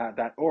through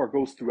that aura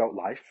goes throughout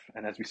life,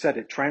 and as we said,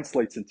 it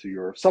translates into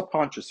your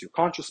subconscious, your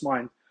conscious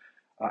mind,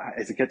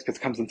 as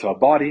it comes into a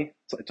body.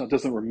 So it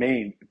doesn't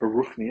remain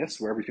beruchnius,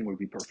 where everything would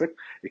be perfect.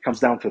 It comes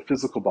down to a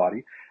physical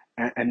body,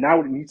 and now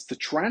it needs to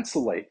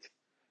translate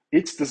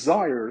its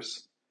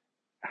desires.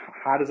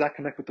 How does that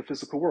connect with the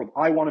physical world?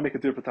 I want to make a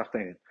dir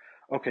b'tachtonim.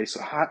 Okay,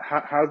 so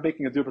how is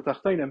making a dir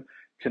b'tachtonim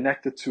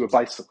connected to a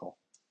bicycle?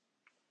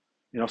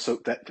 So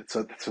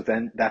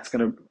then that's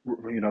going to,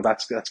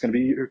 that's going to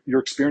be your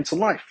experience in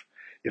life.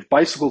 If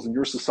bicycles in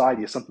your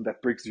society is something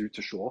that brings you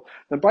to shul,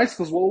 then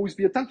bicycles will always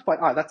be identified.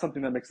 That's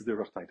something that makes a dir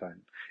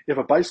b'tachtonim. If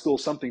a bicycle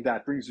is something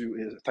that brings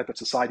you a type of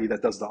society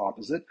that does the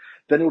opposite,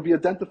 then it will be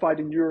identified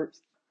in your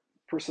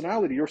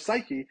personality, your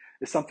psyche,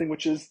 is something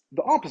which is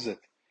the opposite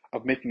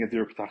of making a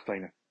dir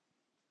b'tachtonim.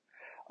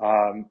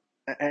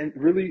 And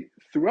really,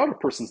 throughout a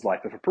person's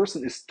life, if a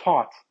person is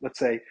taught, let's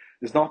say,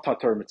 is not taught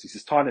Torah mitzvahs,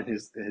 he's taught in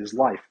his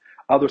life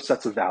other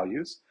sets of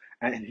values,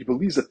 and he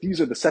believes that these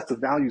are the sets of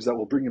values that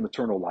will bring him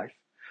eternal life.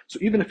 So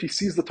even if he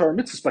sees the Torah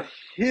mitzvahs, but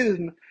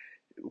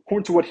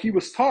according to what he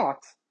was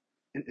taught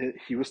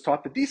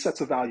that these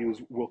sets of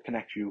values will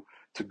connect you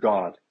to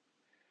God.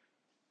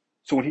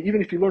 So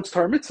even if he learns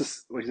Torah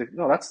mitzvahs, he's like,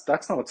 no, that's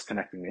not what's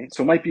connecting me.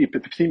 So it might be a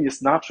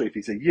p'timius nafsho. If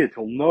he's a yid,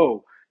 he'll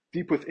know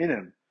deep within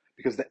him,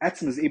 because the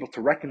etzem is able to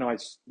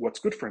recognize what's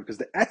good for him. Because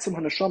the etzem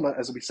haneshama,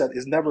 as we said,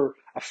 is never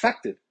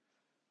affected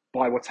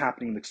by what's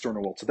happening in the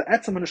external world. So the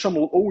etzem haneshama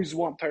will always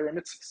want Torah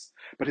mitzvahs.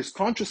 But his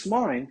conscious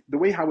mind, the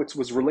way how it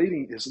was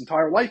relating his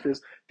entire life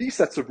is, these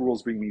sets of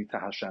rules bring me to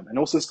Hashem. And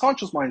also his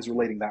conscious mind is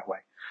relating that way.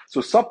 So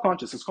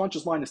subconscious, his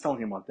conscious mind is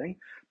telling him one thing,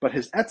 but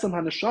his etzem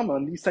haneshama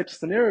in these types of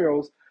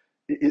scenarios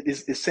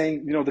is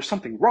saying, there's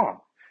something wrong.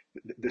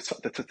 There's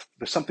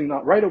something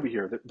not right over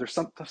here. There's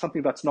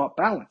something that's not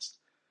balanced.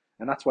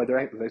 And that's why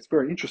it's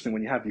very interesting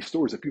when you have these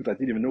stories of people that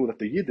didn't even know that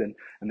they're Yidden,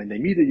 and then they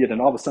meet a Yid, and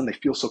all of a sudden they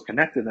feel so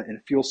connected, and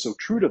it feels so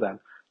true to them.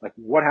 Like,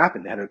 what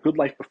happened? They had a good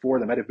life before.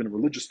 They might have been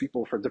religious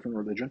people for a different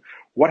religion.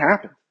 What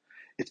happened?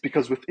 It's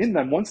because within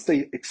them, once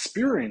they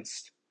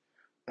experienced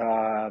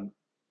Torah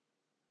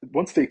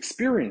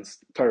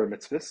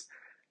mitzvahs,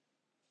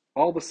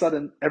 all of a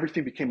sudden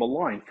everything became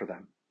aligned for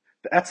them.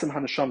 The etzem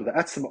haneshama, the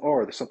etzem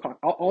or, the subconscious,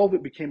 all of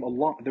it became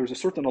aligned. There was a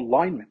certain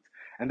alignment,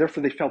 and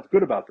therefore they felt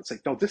good about it. It's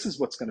like, no, this is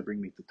what's going to bring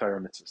me to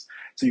Torah mitzvahs.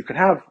 So you can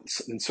have,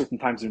 in certain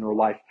times in your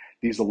life,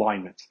 these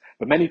alignments.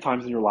 But many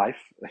times in your life,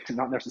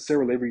 not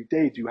necessarily every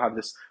day, do you have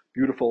this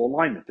beautiful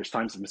alignment. There's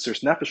times in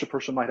Mesiras Nefesh, a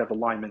person might have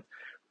alignment.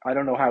 I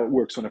don't know how it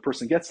works when a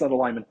person gets that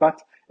alignment, but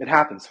it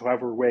happens,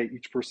 however way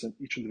each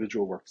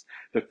individual works.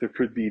 That there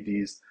could be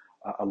these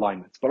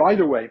alignments. But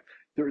either way,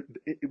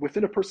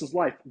 within a person's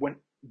life, when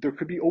there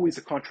could be always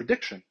a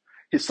contradiction.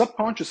 His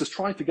subconscious is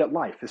trying to get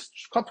life. His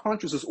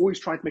subconscious is always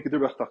trying to make a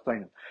dirach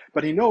tachtainim.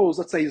 But he knows,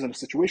 let's say he's in a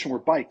situation where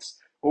bikes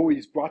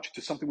always brought you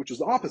to something which is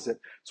the opposite.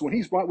 So when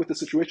he's brought with the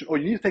situation, you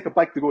need to take a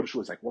bike to go to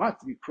shul. He's like, what?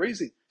 Are you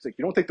crazy? He's like,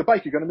 you don't take the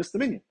bike, you're going to miss the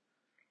minyan.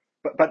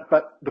 But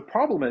the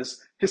problem is,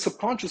 his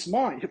subconscious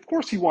mind, of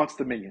course he wants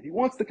the minyan. He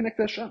wants to connect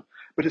to Hashem.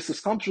 But his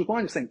subconscious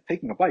mind is saying,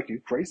 taking a bike, are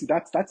you crazy?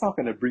 That's not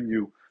going to bring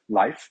you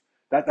life.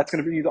 That's going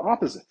to bring you the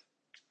opposite.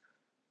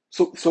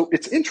 So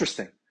it's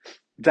interesting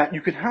that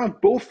you can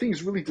have both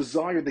things really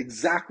desired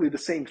exactly the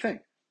same thing.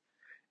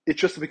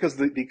 It's just because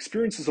the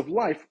experiences of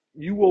life,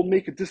 you will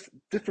make a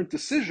different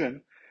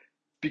decision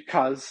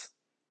because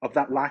of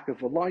that lack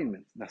of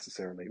alignment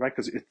necessarily, right?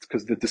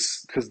 Because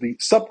the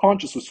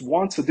subconscious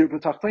wants to do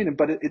with tachtainim,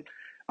 but it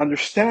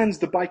understands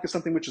the bike as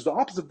something which is the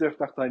opposite of derech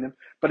tachtainim.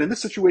 But in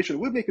this situation, it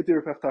would make a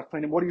derech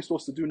tachtainim. What are you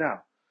supposed to do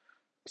now?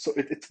 So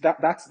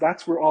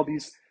that's where all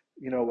these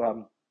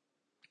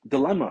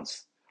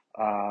dilemmas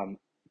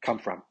come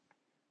from.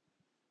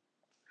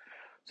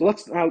 So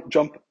let's now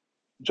jump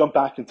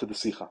back into the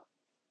Sicha.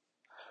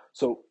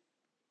 So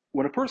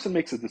when a person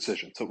makes a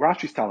decision, so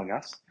Rashi's telling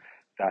us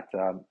that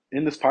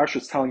in this Parshas,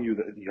 it's telling you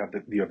that you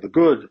have the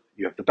good,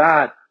 you have the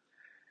bad.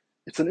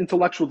 It's an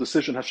intellectual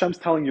decision. Hashem's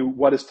telling you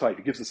what is Torah.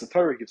 He gives us a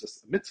Torah, he gives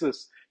us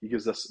mitzvahs, he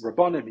gives us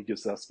Rabbanim, he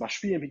gives us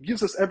Mashpiyim, he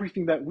gives us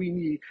everything that we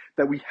need,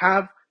 that we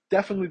have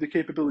definitely the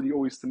capability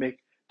always to make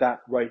that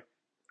right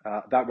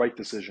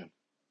decision.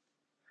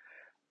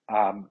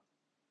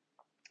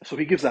 So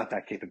he gives that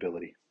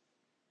capability.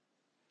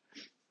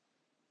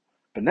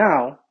 But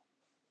now,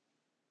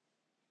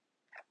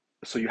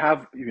 so you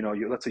have,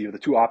 let's say you have the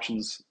two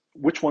options.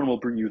 Which one will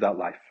bring you that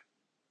life?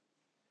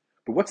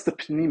 But what's the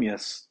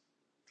pnimius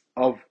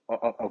of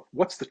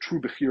what's the true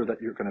bechir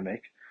that you're going to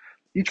make?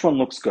 Each one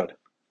looks good.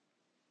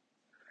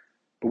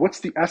 But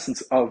what's the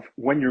essence of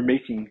when you're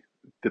making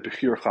the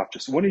bechir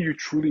chafchis? When are you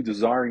truly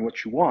desiring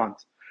what you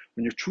want?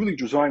 When you're truly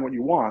desiring what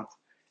you want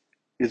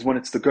is when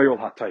it's the Geirul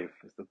HaTayv.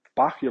 The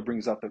Bachya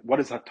brings up that what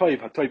is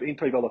HaTayv? HaTayv ein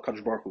Tayv ela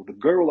Kadosh Baruch Hu, the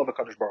Geirul of a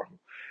Kadosh Baruch Hu.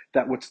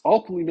 That what's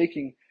ultimately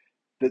making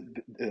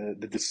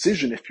the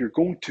decision, if you're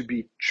going to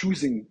be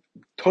choosing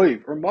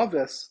Toiv or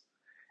Maves,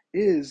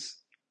 is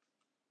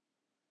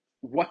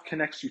what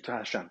connects you to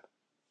Hashem.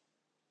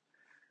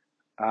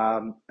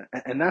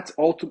 And that's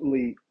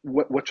ultimately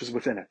what is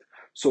within it.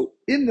 So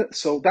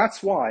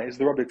that's why, as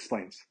the Rebbe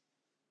explains,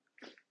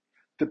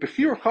 the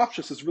Bechir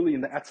Chafshis is really in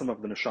the etzem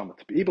of the neshama.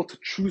 To be able to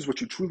choose what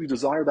you truly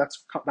desire,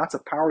 that's a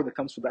power that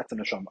comes from the etzem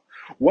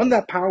neshama.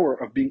 That power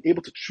of being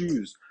able to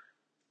choose,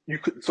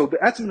 so the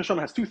etzem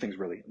neshama has two things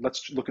really.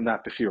 Let's look in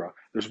that Bechira.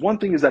 There's one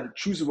thing is that it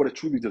chooses what it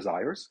truly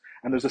desires,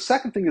 and there's a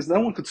second thing is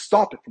no one could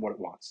stop it from what it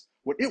wants.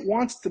 What it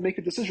wants to make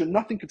a decision,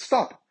 nothing could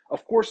stop it.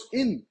 Of course,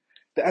 in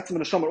the etzem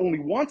neshama, it only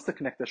wants to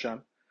connect to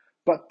Hashem.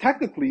 But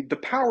technically, the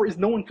power is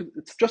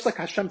it's just like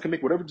Hashem can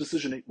make whatever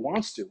decision it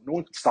wants to. No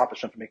one can stop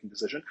Hashem from making a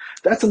decision.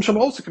 The Etzem Hashem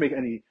also can make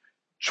any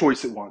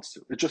choice it wants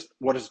to. It's just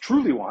what does it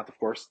truly want, of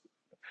course.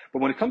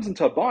 But when it comes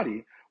into a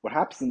body, what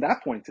happens in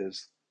that point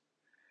is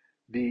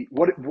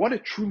what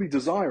it truly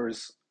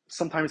desires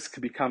sometimes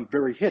can become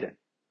very hidden.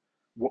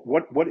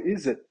 What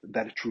is it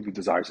that it truly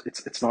desires?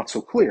 It's not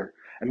so clear.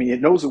 I mean,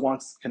 it knows it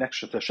wants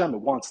connection to Hashem, it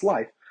wants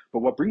life, but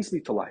what brings me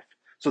to life?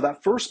 So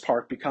that first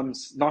part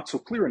becomes not so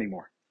clear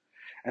anymore.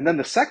 And then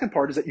the second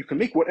part is that you can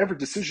make whatever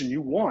decision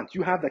you want.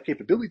 You have that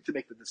capability to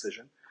make the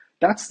decision.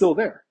 That's still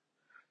there.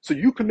 So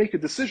you can make a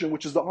decision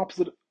which is the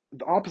opposite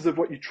of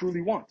what you truly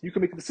want. You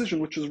can make a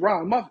decision which is Ra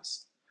and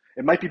Mavis.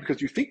 It might be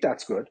because you think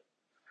that's good,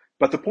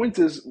 but the point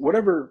is,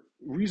 whatever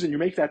reason you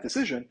make that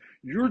decision,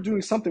 you're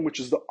doing something which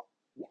is the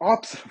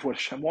opposite of what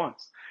Hashem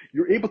wants.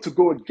 You're able to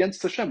go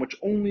against Hashem, which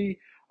only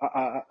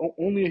a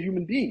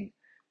human being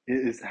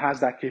has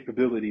that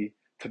capability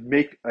to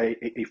make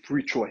a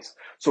free choice.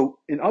 So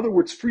in other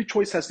words, free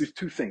choice has these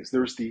two things.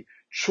 There's the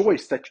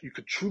choice that you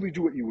could truly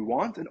do what you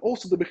want, and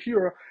also the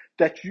bechira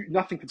that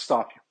nothing can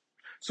stop you.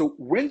 So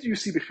when do you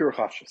see bechira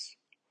chashis?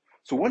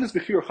 So when is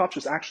Bechira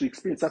Chafshis actually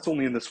experienced? That's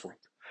only in this world.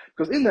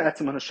 Because in the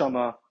Etzem and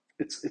Neshama,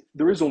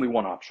 there is only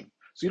one option.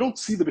 So you don't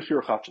see the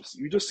Bechira Chafshis.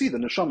 You just see the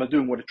Neshama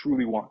doing what it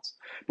truly wants.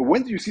 But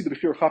when do you see the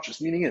Bechira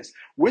Chafshis? Meaning is,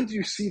 when do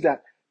you see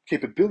that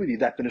capability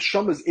that the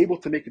Neshama is able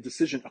to make a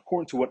decision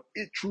according to what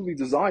it truly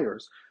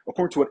desires,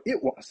 according to what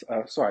it wants,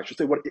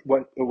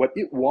 what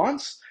it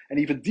wants, and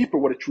even deeper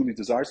what it truly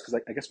desires,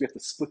 because I guess we have to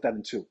split that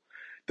in two.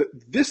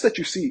 This that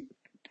you see,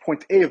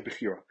 point A of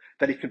Bechira,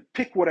 that it can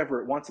pick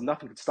whatever it wants and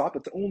nothing can stop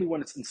it, only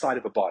when it's inside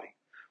of a body.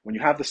 When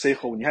you have the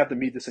Seichel, when you have the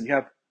Midas, and you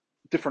have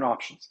different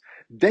options,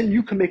 then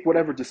you can make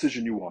whatever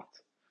decision you want.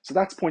 So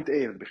that's point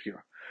A of the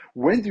Bechira.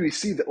 When do we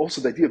see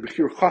also the idea of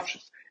Bechira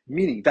Chafshis?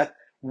 Meaning that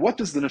what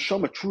does the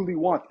Neshama truly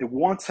want? It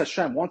wants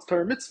Hashem, wants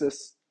Torah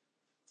mitzvahs,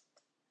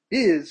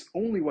 is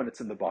only when it's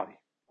in the body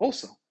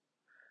also.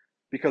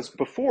 Because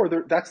before,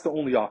 that's the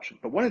only option.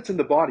 But when it's in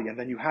the body, and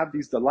then you have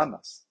these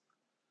dilemmas,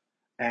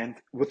 and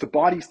what the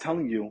body's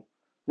telling you,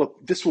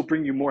 look, this will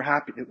bring you more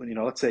happiness,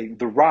 let's say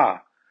the Ra,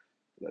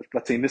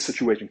 let's say in this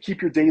situation,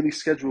 keep your daily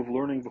schedule of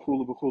learning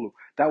v'chulu v'chulu.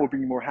 That will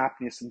bring you more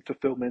happiness and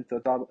fulfillment.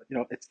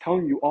 It's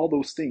telling you all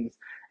those things,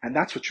 and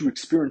that's what you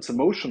experience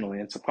emotionally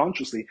and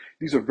subconsciously.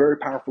 These are very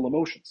powerful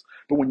emotions.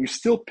 But when you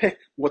still pick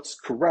what's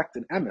correct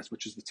in emes,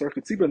 which is the tzarech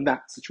v'tzibur in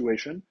that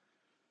situation,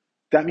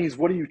 that means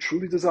what do you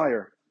truly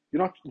desire?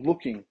 You're not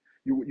looking.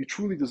 What you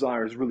truly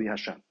desire is really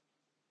Hashem,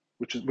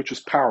 which is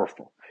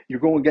powerful. You're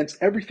going against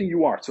everything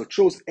you are. So it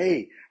shows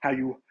how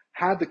you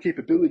have the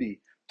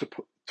capability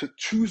to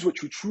choose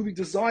what you truly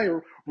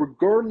desire,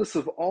 regardless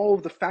of all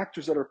of the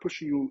factors that are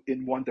pushing you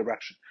in one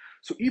direction.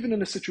 So even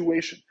in a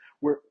situation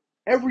where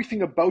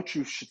everything about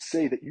you should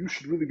say that you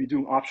should really be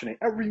doing option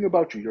A, everything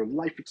about you, your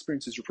life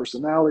experiences, your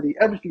personality,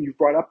 everything you've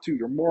brought up to,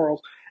 your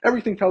morals,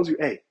 everything tells you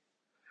A.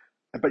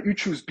 But you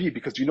choose B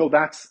because you know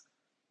that's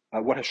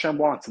what Hashem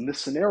wants in this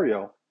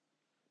scenario.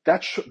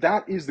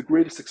 That is the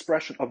greatest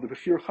expression of the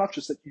Bechira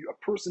Chafshis, that a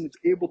person is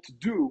able to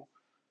do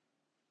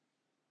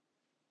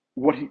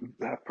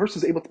a person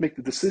is able to make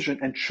the decision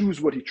and choose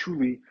what he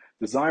truly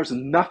desires,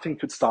 and nothing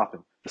could stop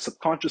him. The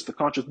subconscious, the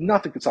conscious,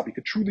 nothing could stop him. He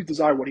could truly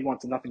desire what he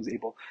wants, and nothing's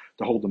able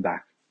to hold him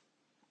back.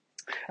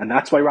 And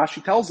that's why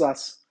Rashi tells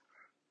us,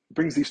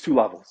 brings these two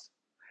levels.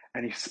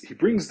 And he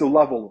brings the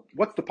level,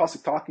 what's the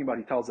pasuk talking about?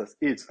 He tells us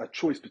it's a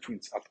choice between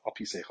al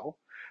pi seichel.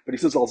 But he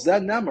says, al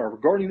zed namar,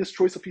 regarding this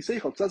choice of pi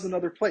seichel, it says in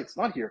another place,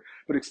 not here,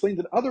 but explained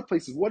in other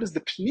places, what is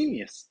the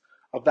pnimius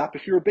of that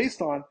Bechira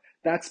based on?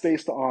 That's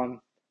based on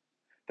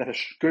that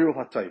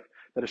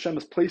Hashem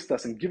has placed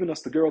us and given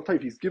us the Gerul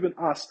Tayv. He's given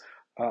us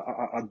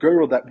a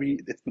Gerul that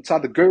it's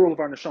the Gerul of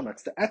our Neshama.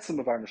 It's the Etzem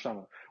of our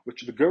Neshama,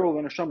 which the Gerul of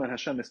our Neshama and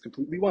Hashem is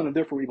completely one, and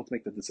therefore we're able to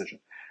make the decision.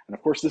 And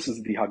of course, this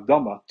is the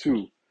Hagdama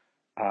to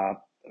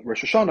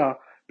Rosh Hashanah,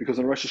 because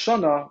in Rosh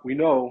Hashanah we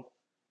know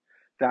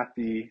that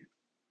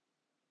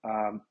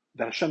that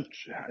Hashem,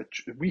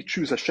 we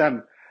choose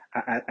Hashem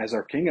as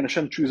our king, and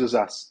Hashem chooses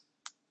us.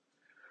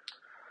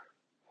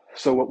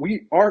 So what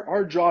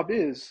our job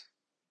is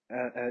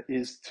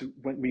to,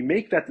 when we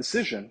make that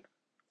decision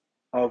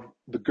of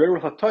the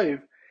Gerul HaTayv,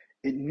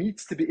 it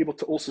needs to be able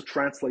to also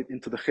translate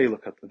into the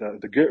Chelek.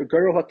 The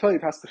Gerul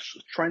HaTayv has to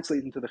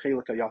translate into the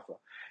Chelek HaYafa.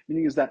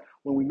 Meaning is that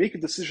when we make a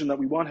decision that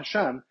we want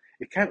Hashem,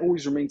 it can't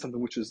always remain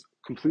something which is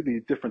completely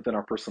different than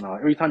our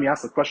personality. Every time you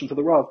ask the question to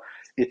the Rav,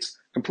 it's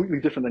completely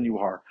different than you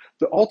are.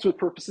 The ultimate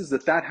purpose is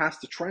that has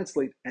to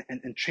translate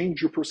and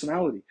change your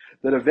personality.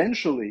 That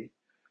eventually,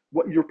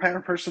 what your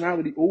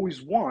personality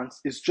always wants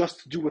is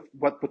just to do with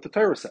what the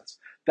Torah says.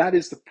 That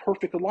is the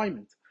perfect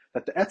alignment.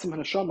 That the Etzem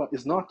HaNeshama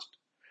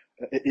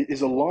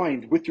is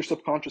aligned with your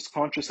subconscious,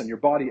 conscious, and your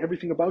body.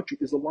 Everything about you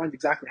is aligned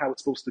exactly how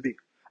it's supposed to be.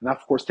 And that,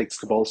 of course, takes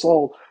Kabbalah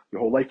Soul,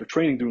 your whole life of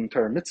training, doing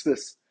Torah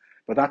mitzvahs.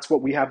 But that's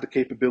what we have the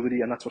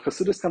capability, and that's what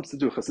Chassidus comes to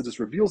do. Chassidus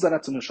reveals that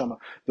Etzem HaNeshama.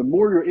 The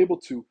more you're able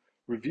to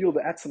reveal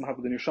the Etzem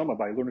HaNeshama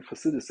by learning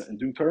Chassidus and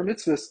doing Torah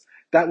mitzvahs,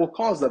 that will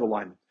cause that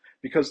alignment.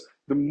 Because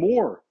the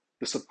more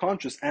the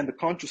subconscious and the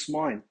conscious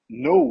mind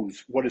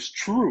knows what is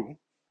true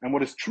and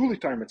what is truly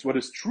Torah mitzvah, what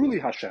is truly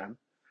Hashem,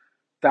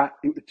 that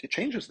it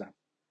changes them.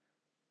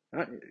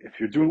 If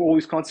you're doing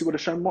always constantly what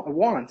Hashem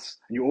wants,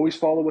 and you always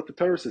follow what the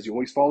Torah says, you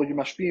always follow your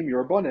mashpim,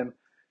 your abanim,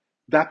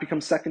 that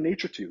becomes second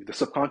nature to you. The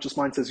subconscious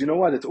mind says, you know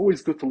what, it's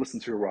always good to listen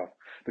to your Rav.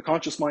 The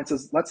conscious mind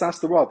says, let's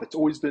ask the Rav. It's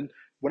always been,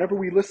 whenever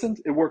we listened,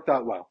 it worked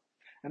out well.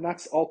 And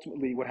that's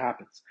ultimately what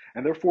happens.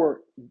 And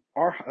therefore,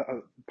 our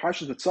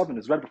Parshas Nitzavim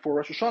is read before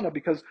Rosh Hashanah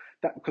because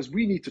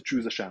we need to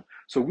choose Hashem.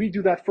 So we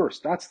do that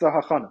first. That's the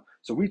Hachana.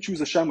 So we choose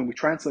Hashem and we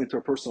translate into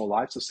our personal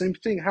lives. So same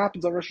thing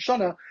happens on Rosh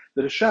Hashanah,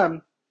 that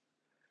Hashem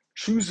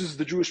chooses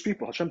the Jewish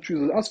people. Hashem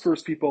chooses us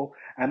first people,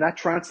 and that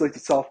translates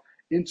itself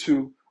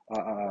into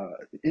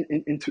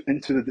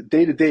the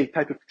day-to-day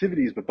type of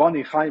activities,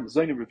 Bani, Chaim,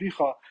 Zayin,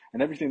 Revicha,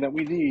 and everything that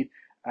we need,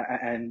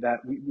 and that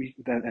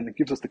and it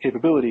gives us the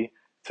capability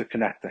to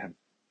connect to Him.